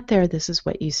when you get there, this is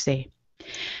what you see.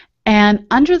 And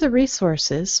under the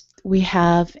resources, we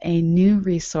have a new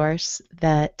resource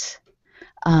that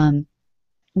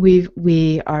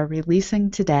we are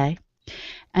releasing today,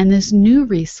 and this new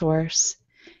resource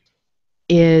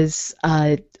is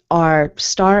our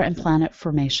star and planet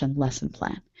formation lesson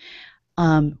plan.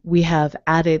 We have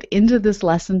added into this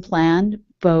lesson plan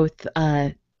both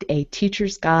a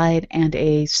teacher's guide and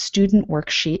a student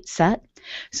worksheet set.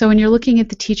 So when you're looking at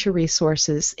the teacher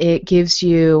resources, it gives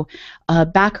you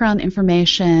background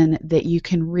information that you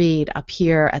can read up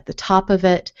here at the top of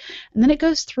it, and then it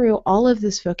goes through all of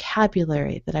this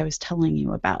vocabulary that I was telling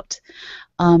you about,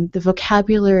 the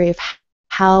vocabulary of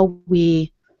how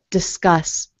we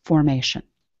discuss formation.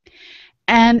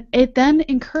 And it then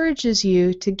encourages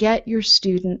you to get your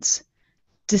students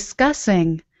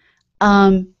discussing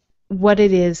what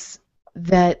it is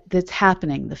that's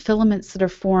happening, the filaments that are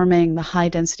forming, the high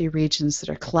density regions that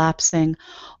are collapsing,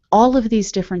 all of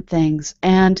these different things,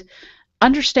 and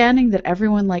understanding that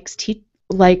everyone likes to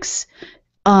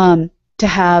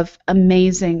have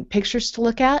amazing pictures to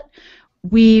look at.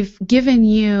 We've given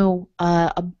you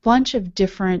a bunch of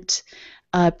different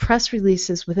press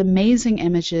releases with amazing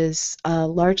images,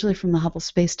 largely from the Hubble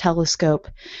Space Telescope,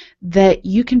 that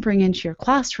you can bring into your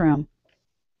classroom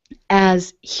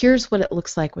as here's what it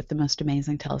looks like with the most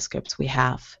amazing telescopes we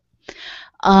have.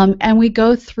 And we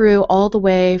go through all the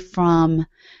way from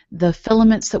the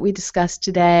filaments that we discussed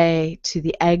today to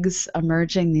the eggs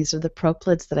emerging. These are the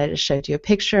proplyds that I just showed you a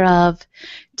picture of,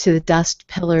 to the dust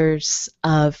pillars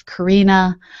of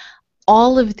Carina.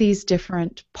 All of these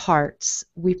different parts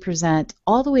we present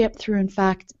all the way up through, in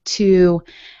fact, to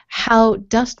how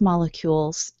dust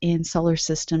molecules in solar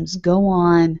systems go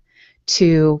on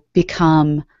to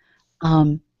become,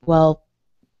 well,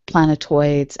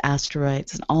 planetoids,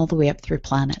 asteroids, and all the way up through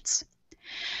planets.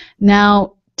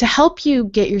 Now, to help you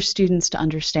get your students to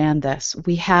understand this,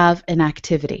 we have an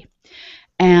activity.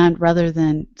 And rather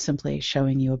than simply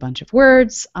showing you a bunch of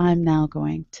words, I'm now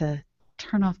going to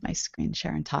turn off my screen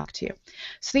share and talk to you.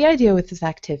 So the idea with this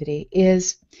activity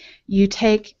is you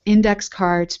take index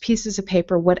cards, pieces of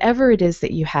paper, whatever it is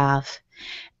that you have,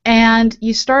 and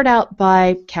you start out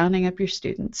by counting up your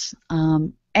students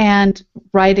and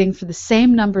writing for the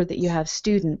same number that you have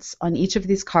students on each of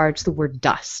these cards the word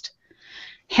dust.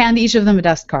 Hand each of them a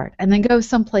dust card, and then go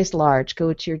someplace large.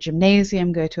 Go to your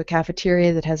gymnasium, go to a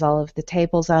cafeteria that has all of the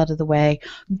tables out of the way.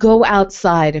 Go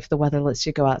outside if the weather lets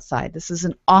you go outside. This is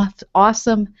an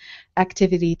awesome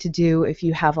activity to do if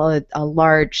you have a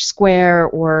large square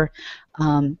or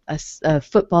a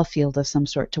football field of some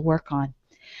sort to work on.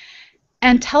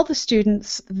 And tell the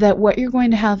students that what you're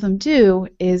going to have them do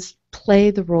is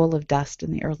play the role of dust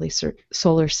in the early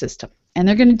solar system. And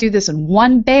they're going to do this in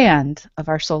one band of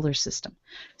our solar system.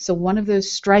 So one of those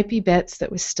stripy bits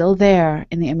that was still there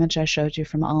in the image I showed you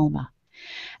from Alma.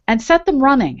 And set them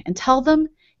running and tell them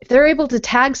if they're able to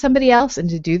tag somebody else and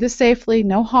to do this safely,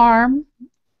 no harm.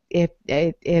 If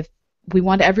we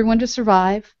want everyone to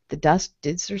survive, the dust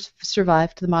did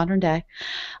survive to the modern day.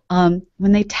 When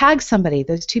they tag somebody,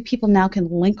 those two people now can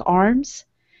link arms,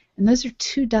 and those are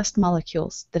two dust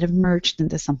molecules that have merged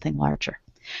into something larger.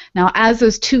 Now, as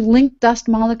those two linked dust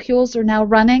molecules are now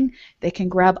running, they can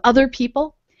grab other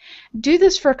people. Do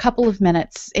this for a couple of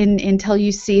minutes until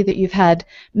you see that you've had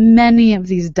many of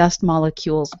these dust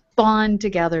molecules bond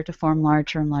together to form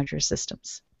larger and larger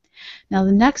systems. Now,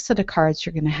 the next set of cards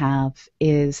you're going to have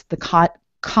is the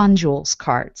conjules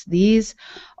cards. These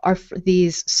are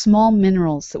these small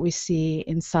minerals that we see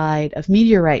inside of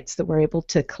meteorites that we're able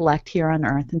to collect here on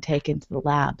Earth and take into the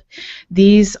lab.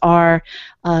 These are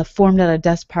formed out of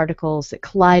dust particles that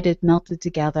collided, melted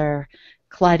together,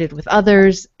 collided with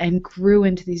others, and grew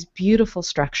into these beautiful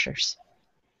structures.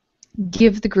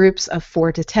 Give the groups of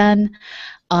 4 to 10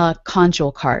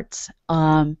 conjule cards.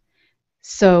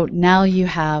 So now you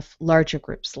have larger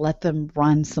groups. Let them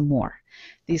run some more.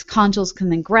 These conjules can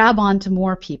then grab onto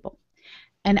more people.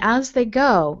 And as they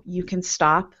go, you can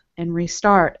stop and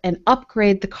restart and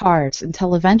upgrade the cards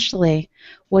until eventually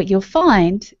what you'll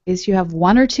find is you have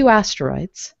 1 or 2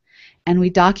 asteroids, and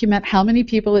we document how many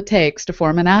people it takes to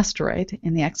form an asteroid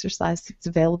in the exercise that's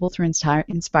available through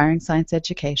Inspiring Science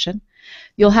Education.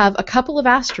 You'll have a couple of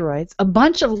asteroids, a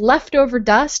bunch of leftover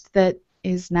dust that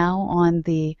is now on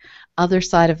the other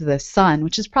side of the sun,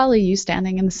 which is probably you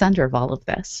standing in the center of all of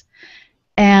this,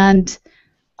 and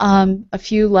a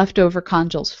few leftover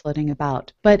conjules floating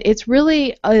about. But it's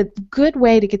really a good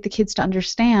way to get the kids to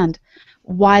understand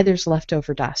why there's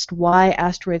leftover dust, why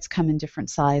asteroids come in different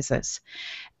sizes.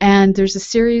 And there's a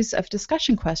series of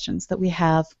discussion questions that we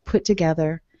have put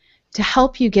together to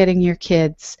help you getting your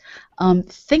kids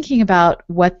thinking about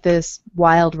what this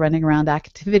wild running around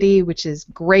activity, which is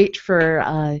great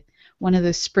for one of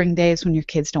those spring days when your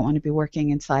kids don't want to be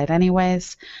working inside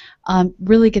anyways.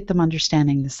 Really get them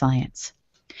understanding the science.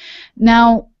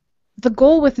 Now, the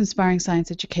goal with Inspiring Science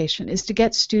Education is to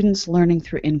get students learning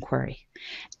through inquiry.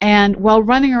 And while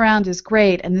running around is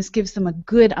great, and this gives them a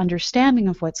good understanding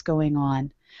of what's going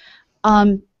on,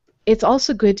 it's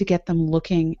also good to get them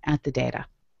looking at the data.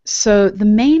 So the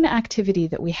main activity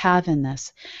that we have in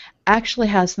this actually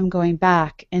has them going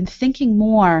back and thinking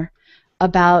more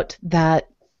about that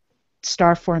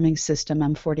star-forming system,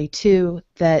 M42,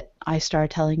 that I started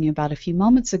telling you about a few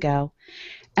moments ago,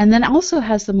 and then also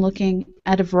has them looking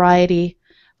at a variety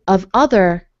of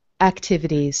other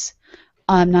activities,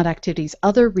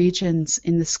 other regions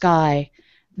in the sky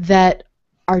that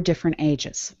are different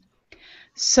ages.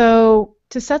 So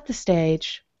to set the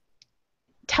stage,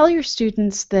 tell your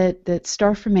students that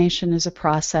star formation is a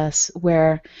process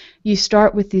where you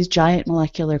start with these giant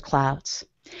molecular clouds,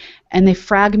 and they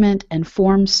fragment and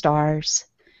form stars,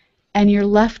 and you're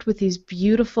left with these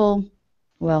beautiful,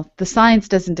 well, the science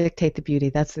doesn't dictate the beauty,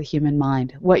 that's the human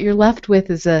mind. What you're left with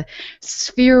is a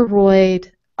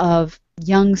spheroid of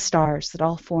young stars that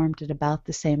all formed at about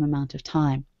the same amount of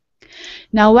time.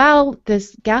 Now, while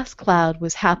this gas cloud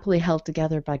was happily held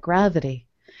together by gravity,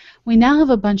 we now have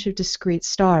a bunch of discrete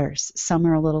stars. Some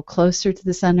are a little closer to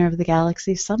the center of the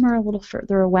galaxy, some are a little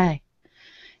further away.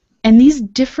 And these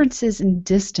differences in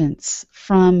distance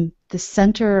from the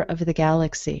center of the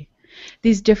galaxy,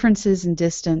 these differences in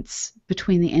distance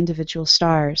between the individual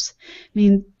stars, I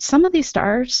mean, some of these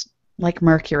stars, like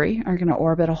Mercury, are going to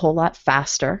orbit a whole lot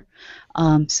faster.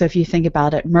 So if you think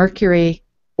about it, Mercury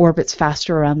orbits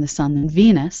faster around the sun than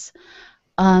Venus,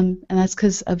 and that's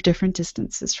because of different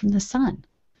distances from the sun.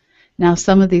 Now,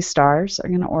 some of these stars are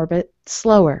going to orbit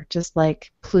slower, just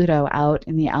like Pluto out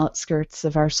in the outskirts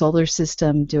of our solar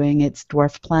system doing its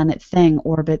dwarf planet thing,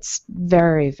 orbits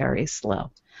very, very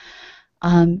slow.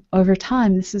 Over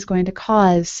time, this is going to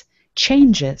cause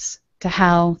changes to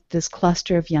how this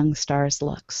cluster of young stars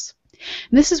looks.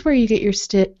 And this is where you get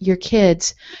your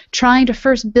kids trying to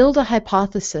first build a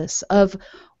hypothesis of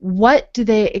what do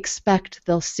they expect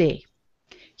they'll see.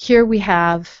 Here we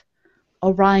have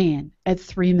Orion at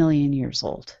 3 million years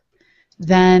old.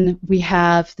 Then we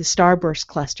have the starburst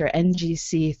cluster,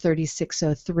 NGC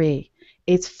 3603.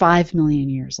 It's 5 million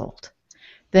years old.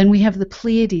 Then we have the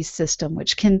Pleiades system,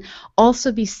 which can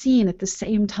also be seen at the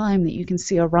same time that you can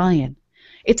see Orion.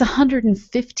 It's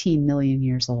 115 million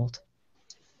years old.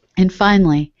 And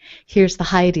finally, here's the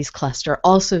Hyades cluster,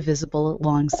 also visible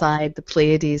alongside the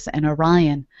Pleiades and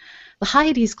Orion. The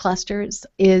Hyades cluster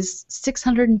is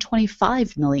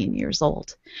 625 million years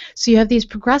old. So you have these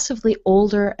progressively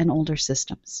older and older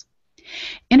systems.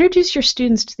 Introduce your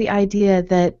students to the idea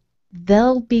that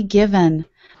they'll be given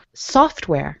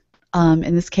software.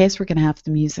 In this case, we're going to have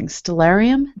them using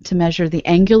Stellarium to measure the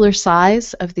angular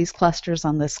size of these clusters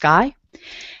on the sky,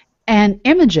 and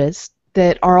images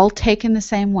that are all taken the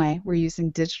same way. We're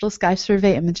using digital sky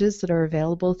survey images that are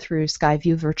available through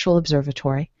Skyview Virtual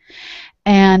Observatory.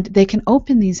 And they can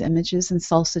open these images in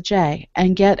Salsa J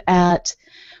and get at,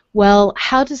 well,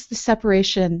 how does the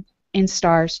separation in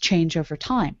stars change over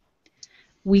time?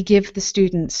 We give the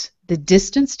students the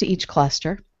distance to each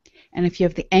cluster, and if you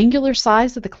have the angular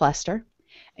size of the cluster,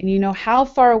 and you know how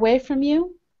far away from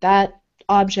you that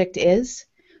object is,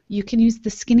 you can use the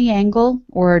skinny angle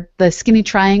or the skinny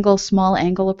triangle small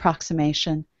angle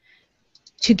approximation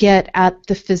to get at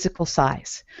the physical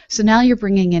size. So now you're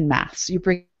bringing in maths.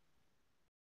 We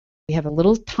have a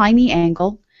little tiny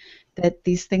angle that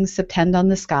these things subtend on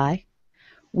the sky.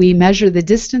 We measure the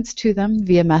distance to them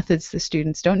via methods the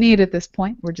students don't need at this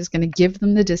point. We're just going to give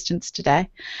them the distance today.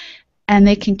 And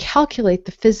they can calculate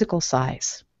the physical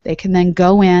size. They can then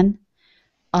go in,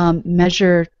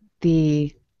 measure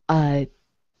the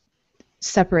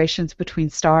separations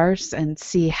between stars and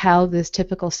see how those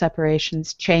typical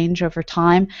separations change over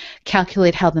time,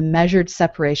 calculate how the measured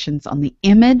separations on the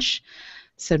image,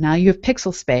 so now you have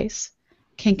pixel space,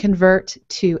 can convert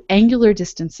to angular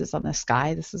distances on the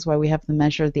sky. This is why we have to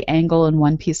measure the angle in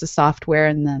one piece of software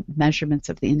and the measurements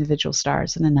of the individual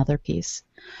stars in another piece.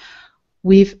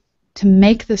 We've, to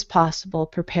make this possible,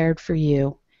 prepared for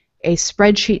you a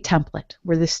spreadsheet template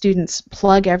where the students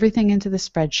plug everything into the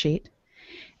spreadsheet,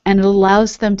 and it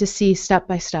allows them to see step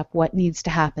by step what needs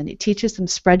to happen. It teaches them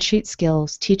spreadsheet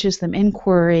skills, teaches them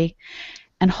inquiry,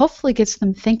 and hopefully gets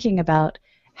them thinking about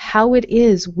how it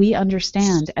is we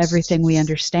understand everything we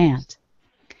understand.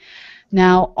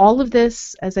 Now, all of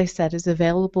this, as I said, is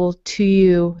available to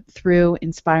you through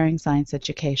Inspiring Science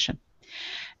Education.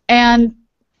 And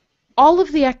all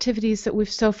of the activities that we've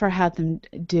so far had them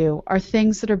do are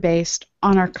things that are based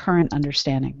on our current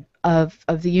understanding of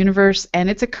the universe, and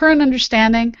it's a current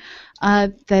understanding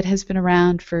that has been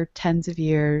around for tens of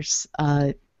years,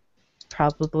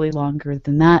 probably longer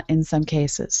than that in some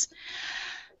cases.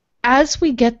 As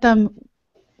we get them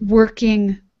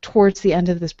working towards the end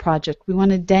of this project, we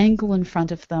want to dangle in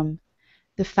front of them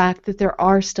the fact that there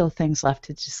are still things left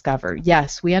to discover.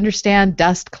 Yes, we understand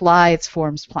dust collides,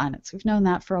 forms planets. We've known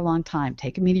that for a long time.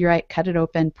 Take a meteorite, cut it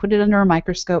open, put it under a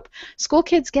microscope. School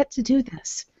kids get to do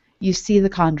this. You see the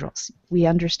chondrules. We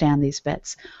understand these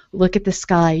bits. Look at the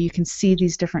sky. You can see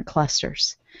these different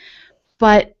clusters.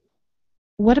 But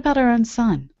what about our own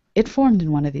sun? It formed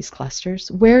in one of these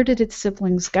clusters. Where did its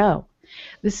siblings go?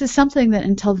 This is something that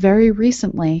until very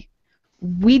recently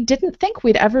we didn't think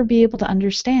we'd ever be able to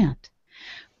understand.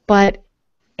 But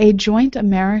a joint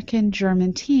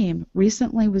American-German team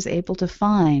recently was able to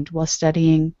find, while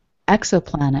studying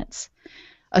exoplanets,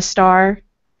 a star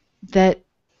that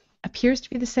appears to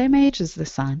be the same age as the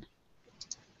Sun,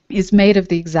 is made of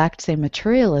the exact same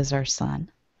material as our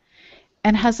Sun,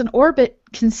 and has an orbit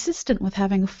consistent with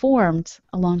having formed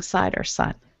alongside our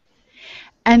Sun.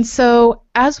 And so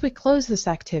as we close this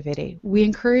activity, we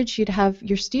encourage you to have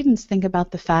your students think about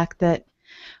the fact that,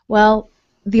 well,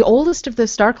 the oldest of the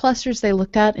star clusters they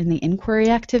looked at in the inquiry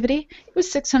activity, it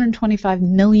was 625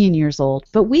 million years old.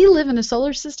 But we live in a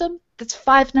solar system that's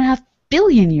 5.5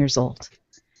 billion years old.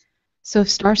 So if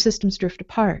star systems drift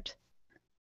apart,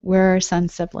 where are sun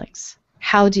siblings?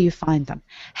 How do you find them?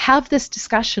 Have this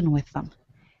discussion with them,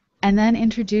 and then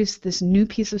introduce this new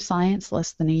piece of science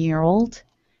less than a year old,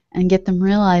 and get them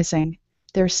realizing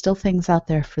there are still things out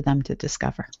there for them to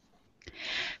discover.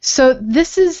 So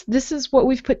this is what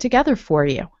we've put together for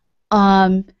you.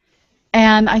 And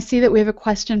I see that we have a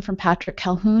question from Patrick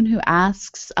Calhoun, who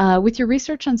asks, with your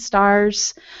research on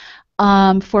stars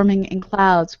forming in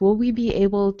clouds, will we be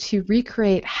able to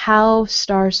recreate how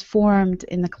stars formed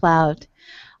in the cloud?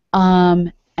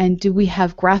 And do we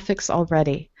have graphics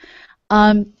already?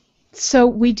 So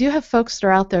we do have folks that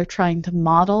are out there trying to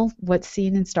model what's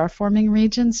seen in star forming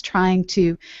regions, trying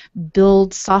to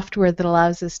build software that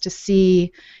allows us to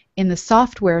see in the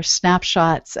software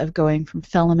snapshots of going from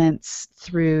filaments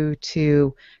through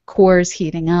to cores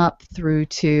heating up, through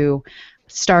to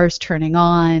stars turning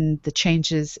on, the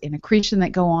changes in accretion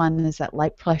that go on as that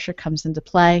light pressure comes into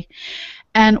play.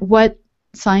 And what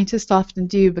scientists often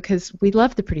do, because we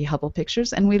love the pretty Hubble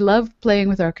pictures and we love playing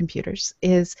with our computers,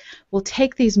 is we'll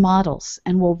take these models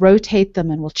and we'll rotate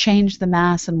them and we'll change the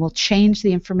mass and we'll change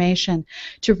the information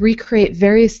to recreate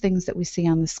various things that we see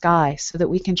on the sky so that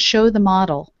we can show the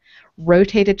model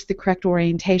rotated to the correct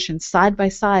orientation side by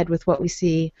side with what we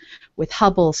see with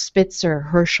Hubble, Spitzer,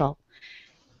 Herschel.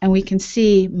 And we can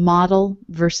see model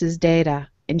versus data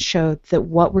and show that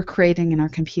what we're creating in our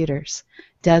computers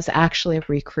does actually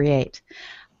recreate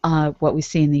what we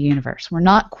see in the universe. We're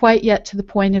not quite yet to the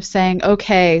point of saying,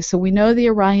 okay, so we know the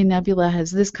Orion Nebula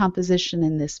has this composition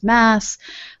and this mass.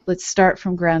 Let's start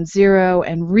from ground zero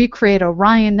and recreate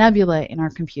Orion Nebula in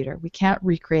our computer. We can't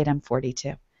recreate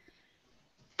M42,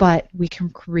 but we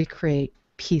can recreate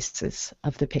pieces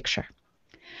of the picture.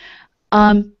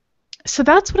 So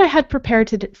that's what I had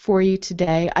prepared for you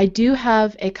today. I do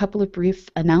have a couple of brief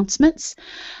announcements.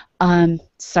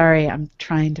 Sorry, I'm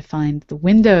trying to find the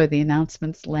window the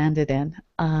announcements landed in.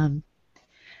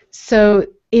 So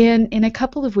in a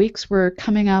couple of weeks, we're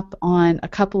coming up on a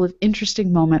couple of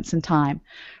interesting moments in time.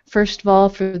 First of all,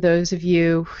 for those of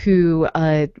you who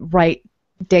write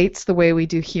dates the way we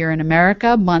do here in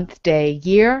America, month, day,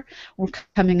 year, we're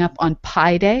coming up on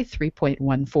Pi Day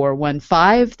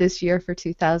 3.1415 this year for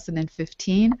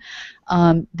 2015.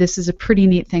 This is a pretty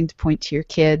neat thing to point to your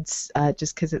kids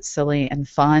just because it's silly and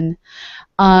fun.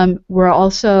 We're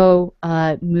also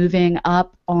moving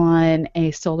up on a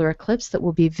solar eclipse that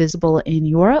will be visible in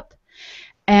Europe.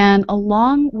 And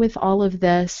along with all of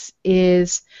this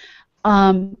is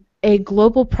a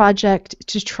global project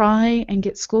to try and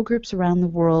get school groups around the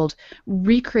world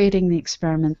recreating the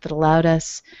experiment that allowed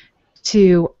us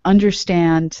to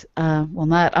understand, well,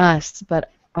 not us,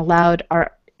 but allowed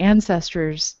our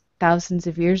ancestors thousands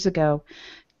of years ago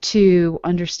to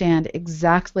understand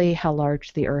exactly how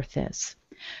large the Earth is.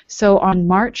 So on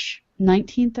March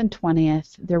 19th and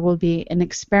 20th, there will be an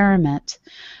experiment,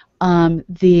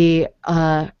 the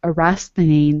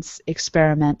Eratosthenes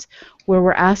experiment, where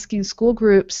we're asking school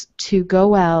groups to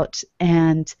go out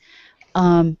and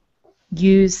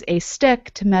use a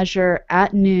stick to measure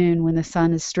at noon when the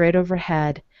sun is straight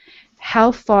overhead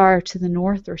how far to the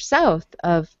north or south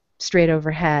of straight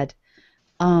overhead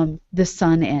the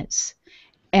sun is.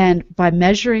 And by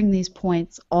measuring these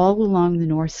points all along the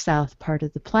north-south part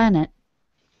of the planet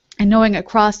and knowing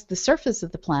across the surface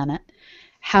of the planet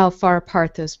how far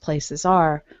apart those places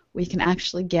are, we can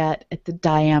actually get at the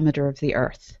diameter of the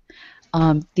Earth.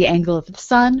 The angle of the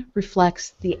sun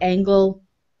reflects the angle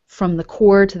from the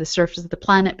core to the surface of the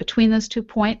planet between those 2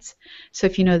 points. So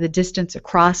if you know the distance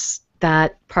across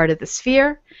that part of the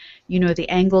sphere, you know the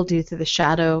angle due to the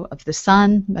shadow of the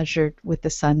sun measured with the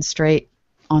sun straight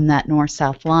on that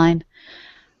north-south line.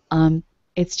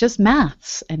 It's just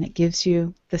maths, and it gives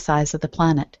you the size of the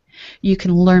planet. You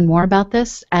can learn more about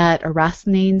this at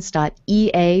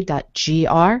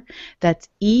eratosthenes.ea.gr. That's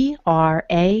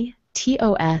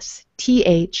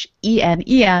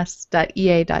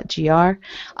eratosthenes.ea.gr.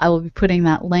 I will be putting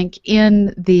that link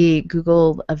in the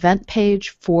Google event page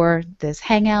for this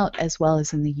Hangout, as well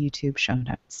as in the YouTube show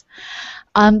notes.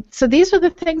 So these are the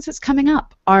things that's coming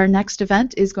up. Our next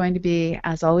event is going to be,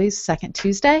 as always, second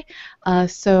Tuesday.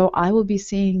 So I will be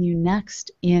seeing you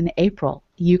next in April.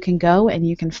 You can go and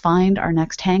you can find our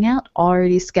next Hangout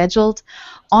already scheduled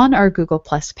on our Google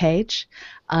Plus page.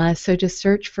 So just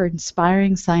search for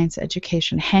Inspiring Science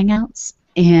Education Hangouts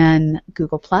in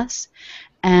Google Plus,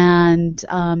 and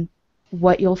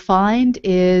what you'll find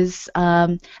is,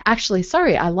 actually,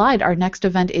 sorry, I lied. Our next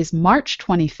event is March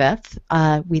 25th.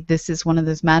 This is one of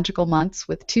those magical months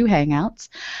with 2 Hangouts.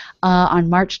 On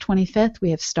March 25th, we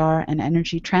have Star and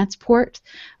Energy Transport.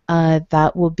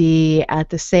 That will be at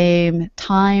the same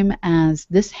time as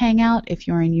this Hangout if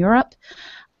you're in Europe.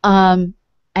 And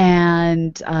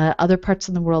other parts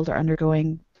of the world are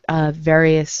undergoing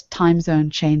various time zone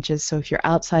changes. So if you're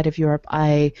outside of Europe,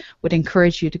 I would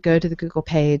encourage you to go to the Google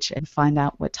page and find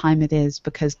out what time it is,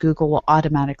 because Google will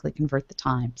automatically convert the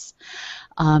times.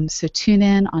 So tune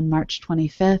in on March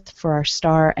 25th for our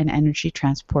Star and Energy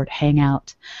Transport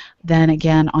Hangout. Then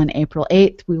again on April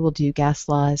 8th, we will do gas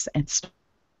laws and star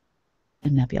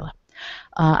and nebula.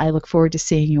 I look forward to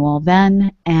seeing you all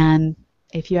then, and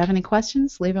if you have any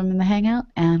questions, leave them in the Hangout,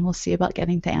 and we'll see about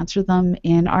getting to answer them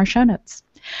in our show notes.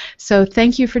 So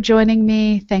thank you for joining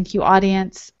me. Thank you,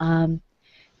 audience.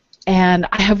 And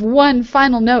I have one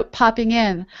final note popping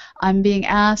in. I'm being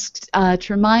asked to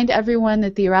remind everyone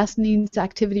that the Eratosthenes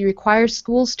activity requires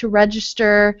schools to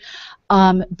register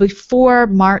before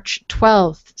March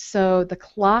 12th. So the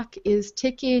clock is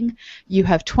ticking. You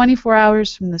have 24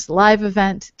 hours from this live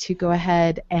event to go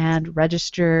ahead and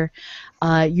register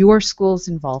your school's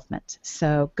involvement.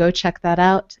 So go check that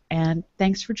out. And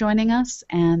thanks for joining us.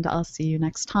 And I'll see you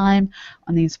next time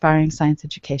on the Inspiring Science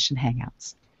Education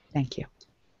Hangouts. Thank you.